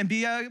word and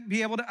be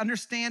able to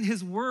understand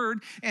his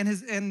word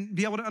and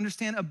be able to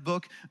understand a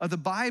book of the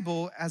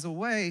Bible as a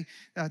way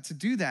to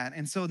do that.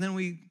 And so then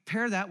we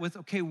pair that with,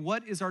 okay,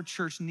 what is our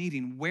church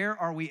needing? Where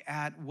are we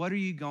at? What are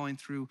you going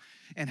through?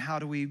 And how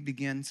do we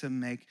begin to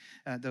make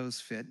those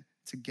fit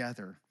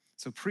together?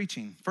 So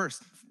preaching,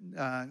 first,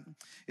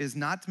 is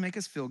not to make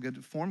us feel good,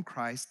 to form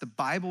Christ. The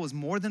Bible is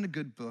more than a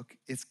good book.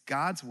 It's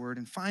God's word.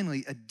 And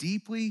finally, a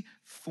deeply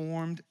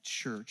formed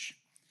church.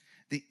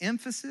 The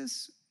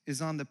emphasis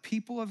is on the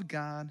people of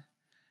God,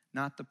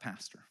 not the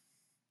pastor.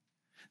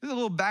 This is a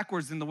little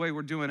backwards in the way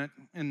we're doing it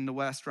in the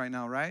West right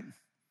now, right?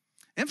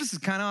 Emphasis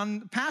kind of on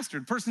the pastor.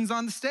 The person's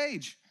on the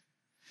stage.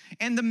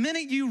 And the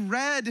minute you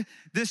read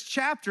this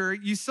chapter,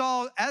 you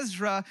saw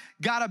Ezra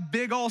got a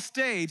big old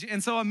stage.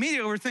 And so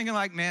immediately we're thinking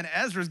like, man,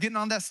 Ezra's getting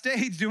on that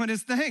stage doing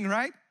his thing,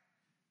 right?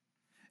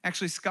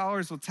 Actually,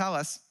 scholars will tell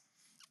us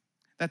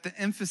that the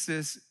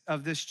emphasis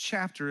of this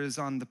chapter is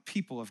on the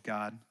people of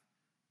God,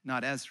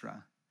 not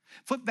Ezra.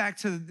 Flip back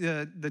to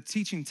the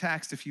teaching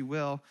text, if you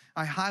will.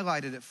 I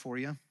highlighted it for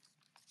you.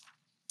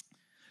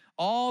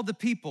 All the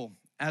people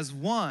as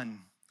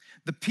one.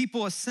 The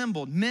people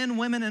assembled, men,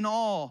 women, and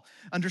all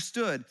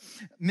understood.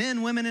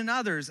 Men, women, and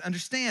others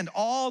understand.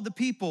 All the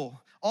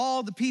people,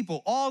 all the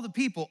people, all the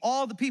people,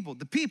 all the people,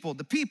 the people,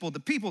 the people, the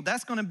people.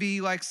 That's gonna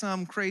be like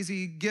some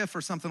crazy gif or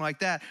something like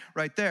that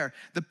right there.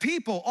 The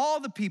people, all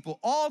the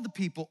people, all the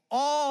people,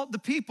 all the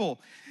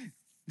people.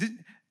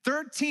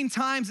 13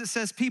 times it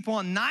says people,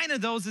 and 9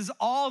 of those is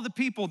all the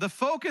people. The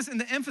focus and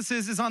the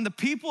emphasis is on the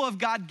people of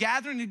God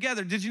gathering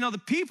together. Did you know the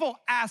people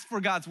asked for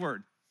God's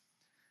word?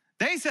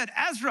 They said,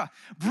 Ezra,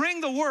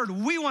 bring the word.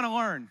 We want to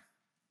learn.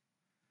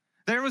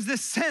 There was this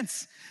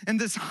sense and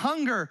this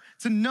hunger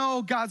to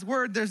know God's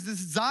word. There's this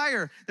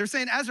desire. They're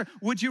saying, Ezra,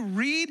 would you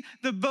read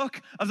the book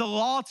of the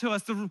law to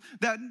us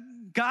that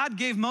God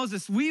gave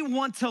Moses? We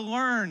want to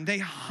learn. They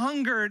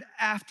hungered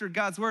after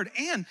God's word.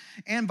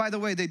 And by the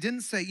way, they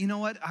didn't say, you know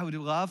what? I would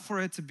love for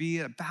it to be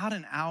about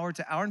an hour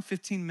to hour and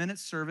 15-minute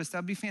service.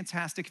 That'd be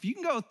fantastic. If you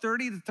can go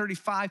 30 to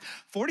 35,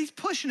 40's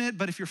pushing it,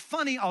 but if you're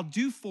funny, I'll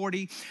do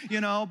 40,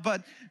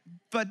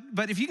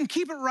 but if you can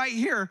keep it right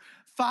here,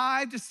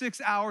 5 to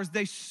 6 hours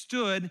they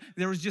stood.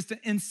 There was just an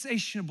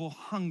insatiable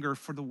hunger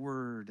for the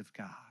word of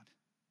God.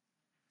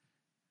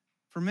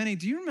 For many,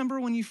 do you remember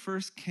when you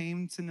first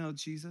came to know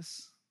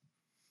Jesus?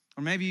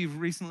 Or maybe you've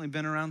recently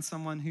been around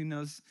someone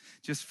who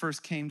just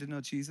first came to know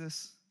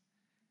Jesus.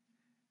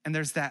 And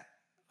there's that,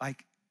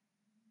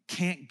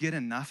 can't get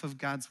enough of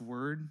God's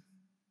word.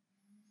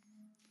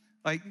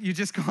 You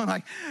just go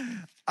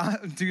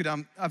dude,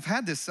 I've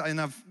had this, and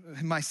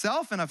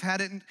I've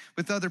had it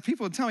with other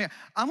people tell me,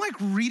 I'm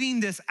reading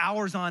this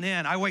hours on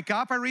end. I wake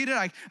up, I read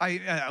it.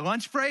 I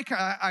lunch break,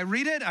 I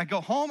read it. I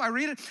go home, I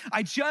read it.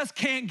 I just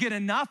can't get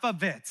enough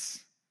of it.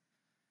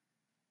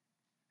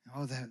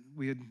 Oh, that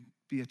we would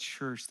be a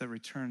church that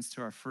returns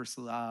to our first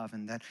love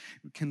and that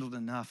kindled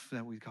enough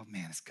that we go,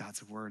 man, it's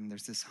God's word. And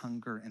there's this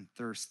hunger and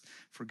thirst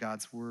for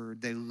God's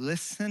word. They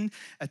listened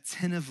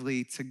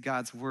attentively to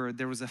God's word.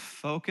 There was a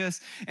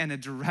focus and a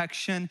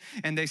direction,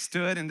 and they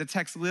stood, and the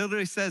text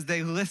literally says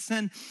they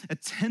listened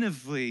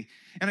attentively.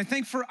 And I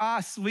think for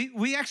us,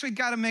 we actually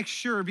got to make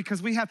sure,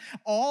 because we have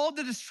all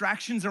the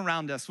distractions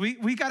around us.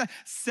 We got to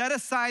set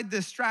aside the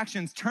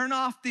distractions, turn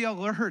off the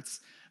alerts.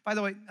 By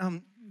the way,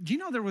 do you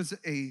know there was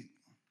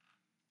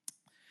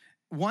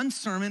one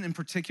sermon in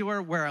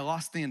particular where I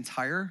lost the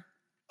entire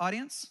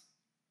audience?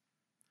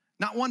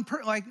 Not one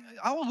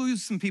I'll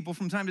lose some people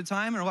from time to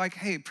time, and are like,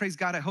 hey, praise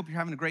God, I hope you're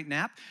having a great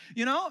nap.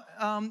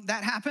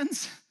 That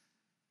happens.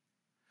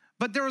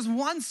 But there was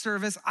one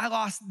service, I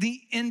lost the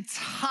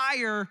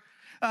entire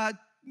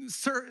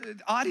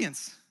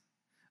audience.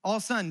 All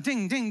of a sudden,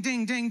 ding, ding,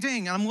 ding, ding,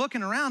 ding. And I'm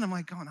looking around, I'm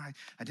going,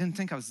 I didn't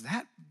think I was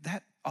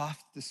that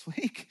off this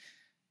week.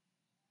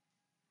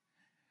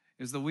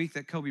 It was the week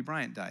that Kobe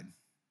Bryant died.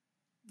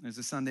 It was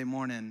a Sunday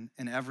morning,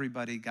 and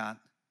everybody got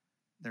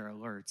their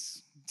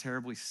alerts.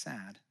 Terribly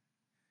sad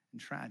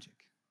and tragic.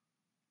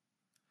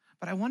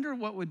 But I wonder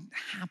what would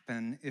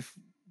happen if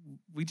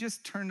we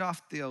just turned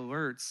off the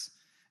alerts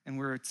and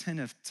we're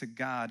attentive to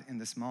God in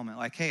this moment.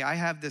 Hey, I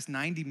have this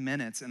 90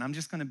 minutes, and I'm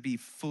just gonna be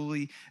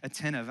fully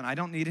attentive, and I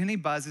don't need any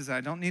buzzes,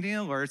 I don't need any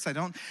alerts,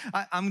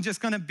 I'm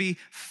just gonna be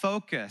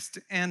focused.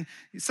 And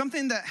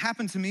something that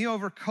happened to me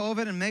over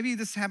COVID, and maybe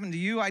this happened to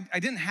you, I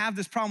didn't have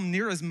this problem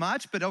near as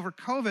much, but over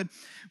COVID,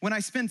 when I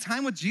spend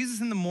time with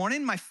Jesus in the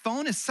morning, my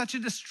phone is such a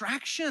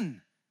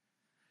distraction.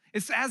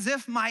 It's as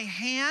if my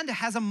hand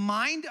has a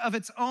mind of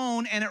its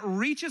own, and it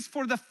reaches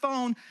for the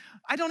phone.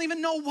 I don't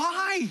even know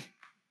why.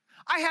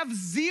 I have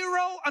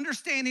zero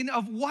understanding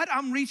of what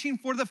I'm reaching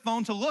for the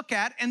phone to look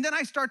at. And then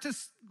I start to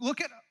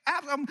look at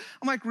apps.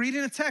 I'm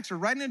reading a text or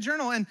writing a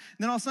journal. And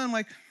then all of a sudden I'm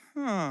like,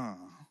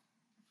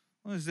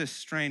 What is this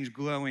strange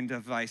glowing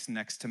device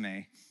next to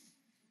me?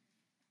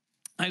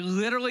 I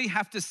literally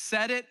have to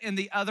set it in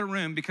the other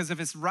room because if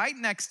it's right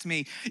next to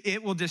me,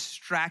 it will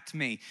distract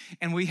me.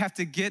 And we have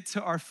to get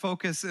to our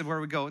focus where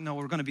we go, no,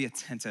 we're going to be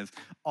attentive.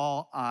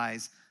 All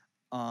eyes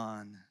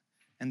on.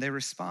 And they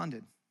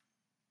responded.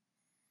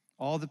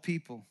 All the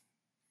people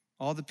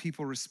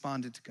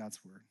responded to God's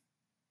word.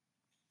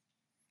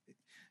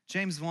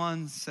 James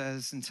 1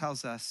 says and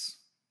tells us,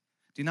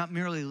 do not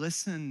merely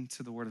listen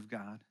to the word of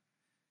God.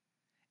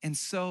 And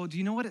so, do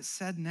you know what it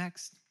said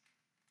next?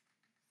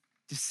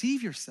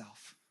 Deceive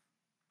yourself.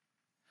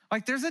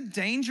 Like there's a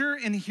danger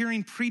in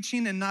hearing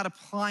preaching and not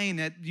applying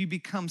it. You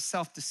become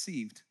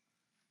self-deceived.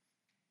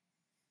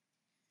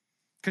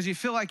 Because you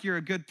feel like you're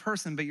a good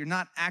person, but you're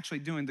not actually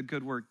doing the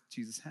good work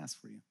Jesus has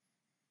for you.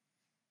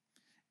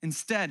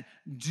 Instead,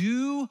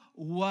 do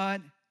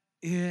what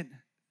it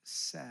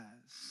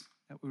says,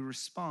 that we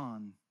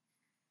respond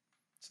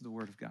to the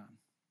word of God.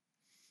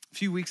 A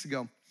few weeks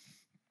ago,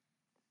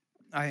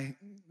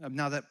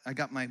 now that I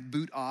got my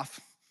boot off,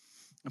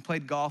 I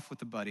played golf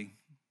with a buddy.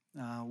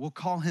 We'll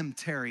call him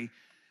Terry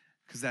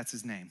because that's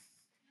his name.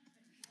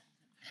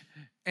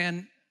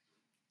 And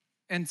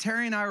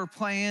Terry and I were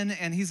playing,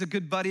 and he's a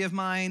good buddy of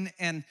mine.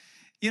 And,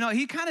 you know,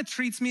 he kind of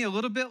treats me a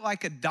little bit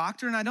like a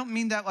doctor. And I don't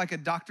mean that like a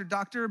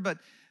doctor, but,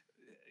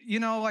 you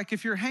know, like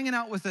if you're hanging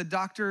out with a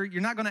doctor,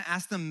 you're not going to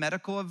ask them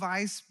medical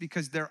advice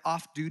because they're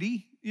off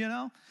duty, you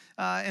know?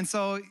 And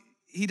so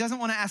he doesn't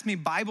want to ask me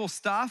Bible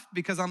stuff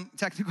because I'm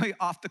technically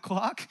off the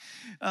clock.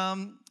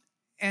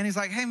 And he's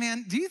like, hey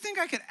man, do you think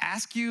I could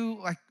ask you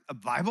like a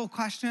Bible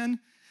question?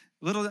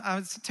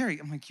 Terry,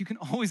 I'm like, you can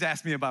always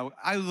ask me about it.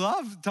 I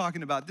love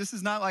talking about it. This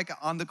is not like an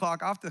on the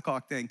clock, off the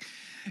clock thing.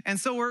 And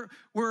so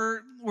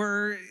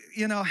we're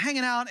you know,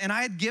 hanging out, and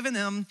I had given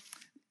him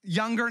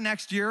Younger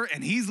next year,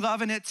 and he's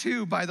loving it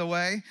too, by the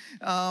way.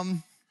 And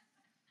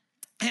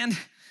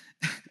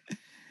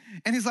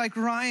he's like,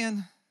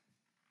 Ryan,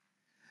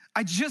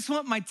 I just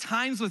want my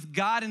times with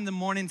God in the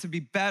morning to be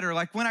better.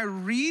 Like when I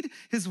read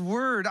his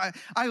word,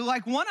 I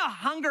like want to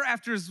hunger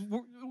after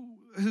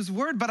his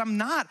word, but I'm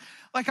not.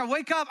 Like I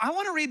wake up, I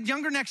want to read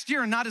Younger next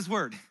year and not his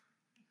word.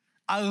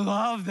 I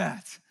love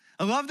that.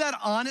 I love that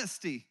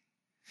honesty.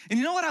 And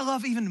you know what I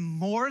love even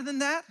more than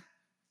that?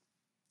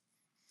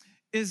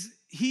 Is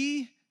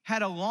he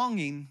had a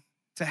longing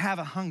to have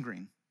a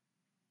hungering.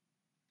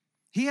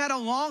 He had a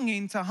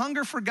longing to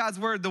hunger for God's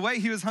word the way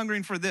he was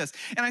hungering for this.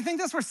 And I think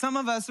that's where some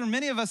of us, or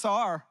many of us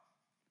are.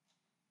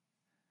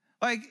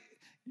 Like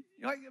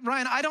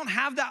Ryan, I don't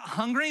have that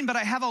hungering, but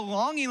I have a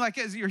longing, like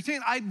as you're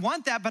saying, I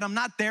want that, but I'm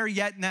not there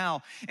yet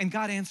now. And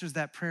God answers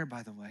that prayer,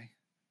 by the way.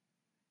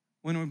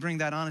 When we bring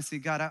that honesty,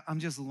 God, I'm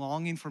just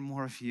longing for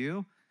more of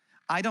you.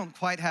 I don't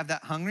quite have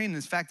that hungering.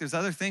 In fact, there's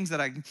other things that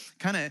I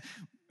kind of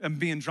am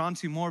being drawn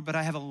to more, but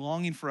I have a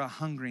longing for a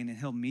hungering, and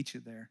he'll meet you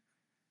there.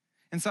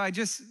 And so I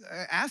just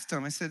asked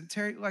him, I said,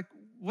 Terry, like,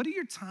 what do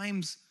your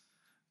times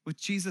with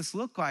Jesus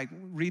look like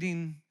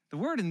reading the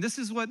word? And this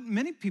is what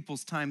many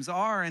people's times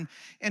are. And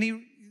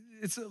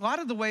it's a lot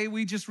of the way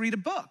we just read a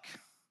book,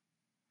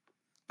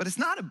 but it's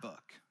not a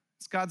book.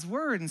 It's God's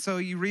word. And so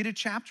you read a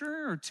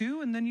chapter or two,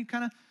 and then you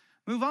kind of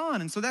move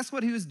on. And so that's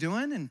what he was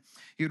doing. And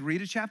he would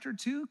read a chapter or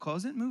two,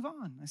 close it, and move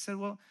on. I said,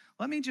 well,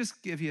 let me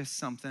just give you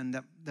something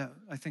that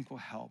I think will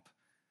help.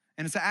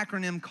 And it's an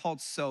acronym called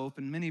SOAP,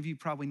 and many of you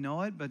probably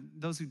know it, but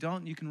those who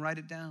don't, you can write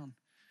it down.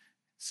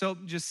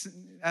 SOAP, just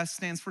S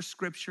stands for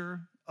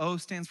scripture, O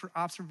stands for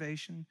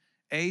observation,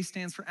 A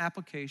stands for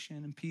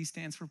application, and P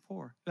stands for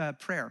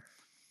prayer.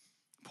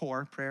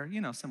 Prayer, you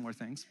know, similar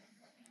things.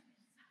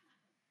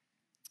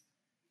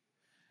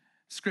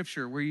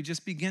 Scripture, where you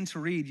just begin to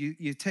read,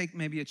 you take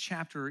maybe a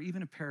chapter or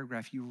even a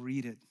paragraph, you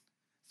read it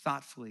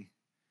thoughtfully.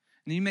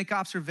 And you make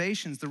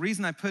observations. The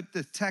reason I put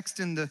the text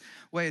in the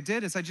way I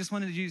did is I just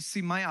wanted you to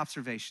see my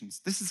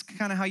observations. This is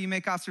kind of how you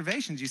make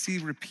observations. You see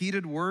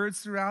repeated words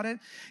throughout it.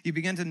 You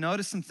begin to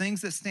notice some things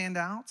that stand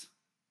out.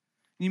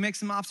 You make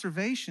some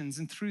observations,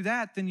 and through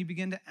that, then you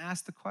begin to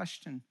ask the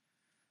question,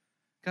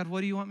 God,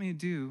 what do you want me to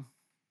do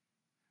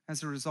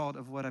as a result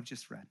of what I've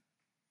just read?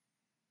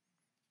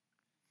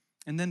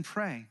 And then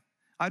pray.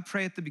 I'd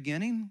pray at the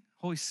beginning,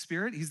 Holy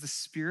Spirit, he's the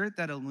Spirit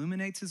that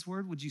illuminates his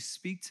word. Would you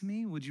speak to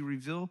me? Would you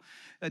reveal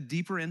a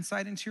deeper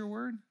insight into your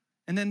word?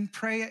 And then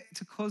pray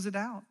to close it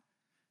out.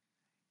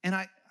 And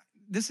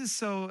this is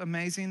so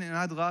amazing, and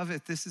I'd love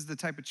if this is the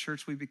type of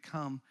church we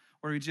become,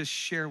 where we just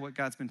share what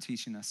God's been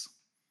teaching us.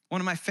 One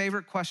of my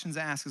favorite questions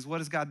to ask is, what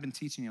has God been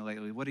teaching you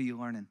lately? What are you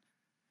learning?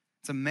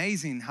 It's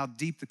amazing how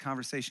deep the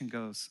conversation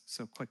goes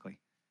so quickly.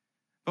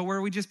 But where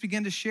we just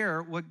begin to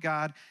share what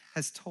God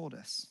has told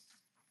us.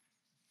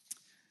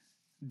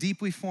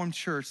 Deeply formed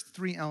church,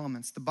 3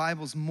 elements. The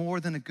Bible's more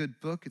than a good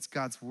book. It's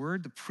God's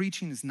word. The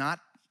preaching is not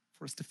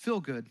for us to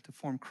feel good, to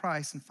form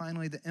Christ. And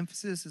finally, the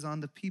emphasis is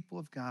on the people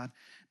of God,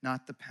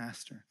 not the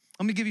pastor.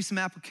 Let me give you some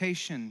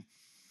application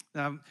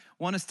that I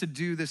want us to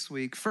do this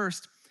week.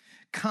 First,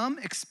 come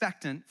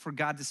expectant for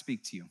God to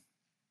speak to you.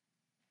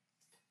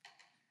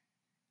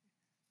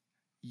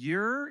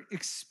 Your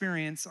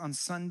experience on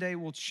Sunday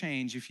will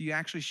change if you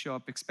actually show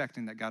up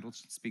expecting that God will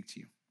speak to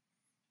you.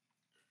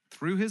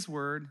 Through his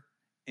word,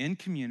 in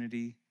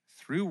community,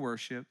 through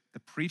worship, the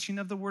preaching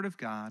of the word of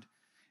God,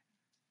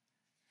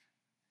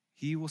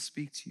 he will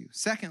speak to you.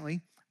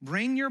 Secondly,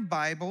 bring your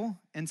Bible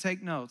and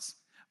take notes.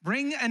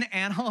 Bring an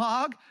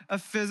analog, a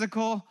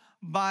physical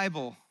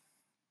Bible.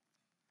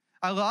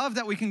 I love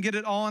that we can get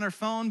it all on our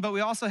phone, but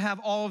we also have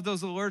all of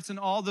those alerts and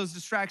all those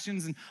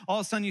distractions, and all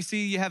of a sudden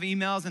you have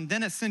emails, and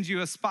then it sends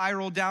you a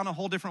spiral down a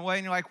whole different way,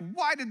 and you're like,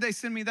 why did they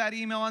send me that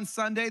email on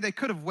Sunday? They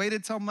could have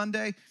waited till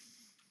Monday.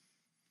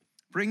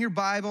 Bring your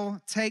Bible,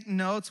 take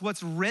notes.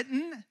 What's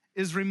written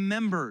is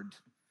remembered.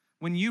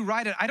 When you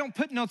write it, I don't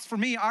put notes for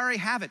me, I already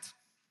have it.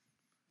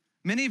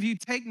 Many of you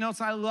take notes,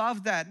 I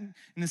love that, and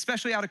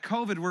especially out of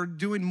COVID, we're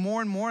doing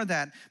more and more of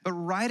that, but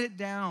write it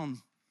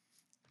down.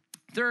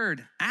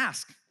 Third,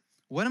 ask.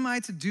 What am I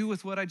to do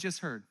with what I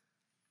just heard?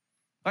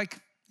 Like,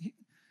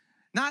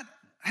 not,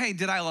 hey,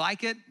 did I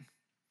like it?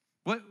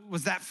 What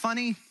was that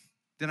funny?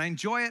 Did I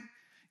enjoy it?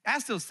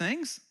 Ask those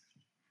things,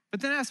 but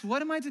then ask,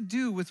 what am I to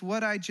do with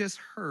what I just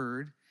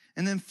heard?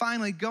 And then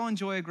finally, go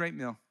enjoy a great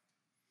meal.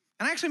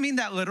 And I actually mean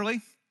that literally.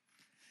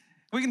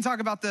 We can talk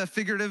about the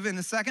figurative in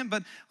a second,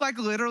 but like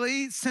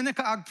literally,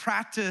 synagogue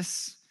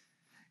practice,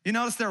 you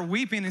notice they're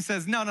weeping and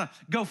says, no,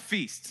 go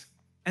feast.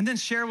 And then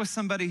share with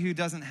somebody who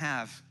doesn't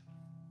have.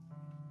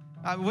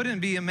 Wouldn't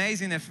it be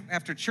amazing if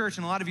after church,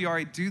 and a lot of you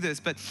already do this,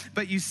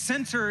 but you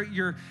center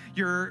your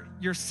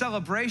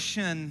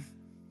celebration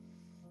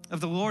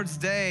of the Lord's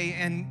day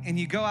and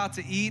you go out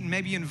to eat, and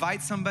maybe you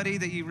invite somebody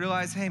that you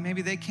realize, hey,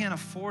 maybe they can't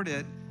afford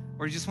it,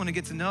 or you just want to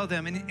get to know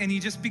them, and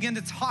you just begin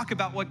to talk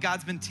about what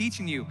God's been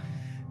teaching you.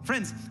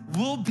 Friends,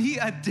 we'll be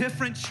a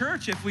different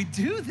church if we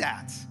do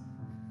that.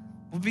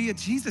 We'll be a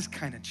Jesus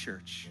kind of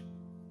church.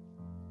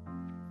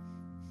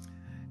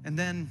 And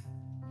then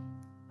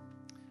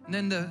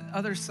the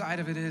other side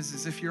of it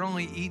is if you're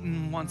only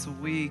eating once a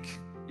week,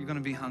 you're gonna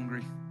be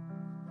hungry.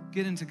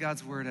 Get into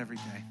God's word every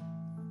day.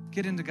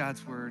 Get into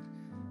God's word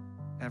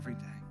every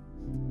day.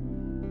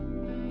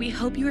 We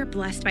hope you are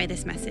blessed by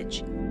this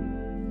message.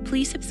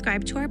 Please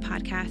subscribe to our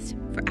podcast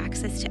for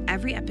access to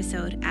every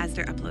episode as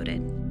they're uploaded.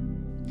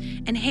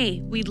 And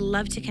hey, we'd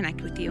love to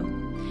connect with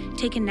you.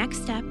 Take a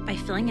next step by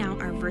filling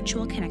out our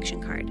virtual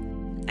connection card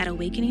at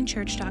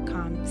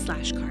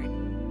awakeningchurch.com/card.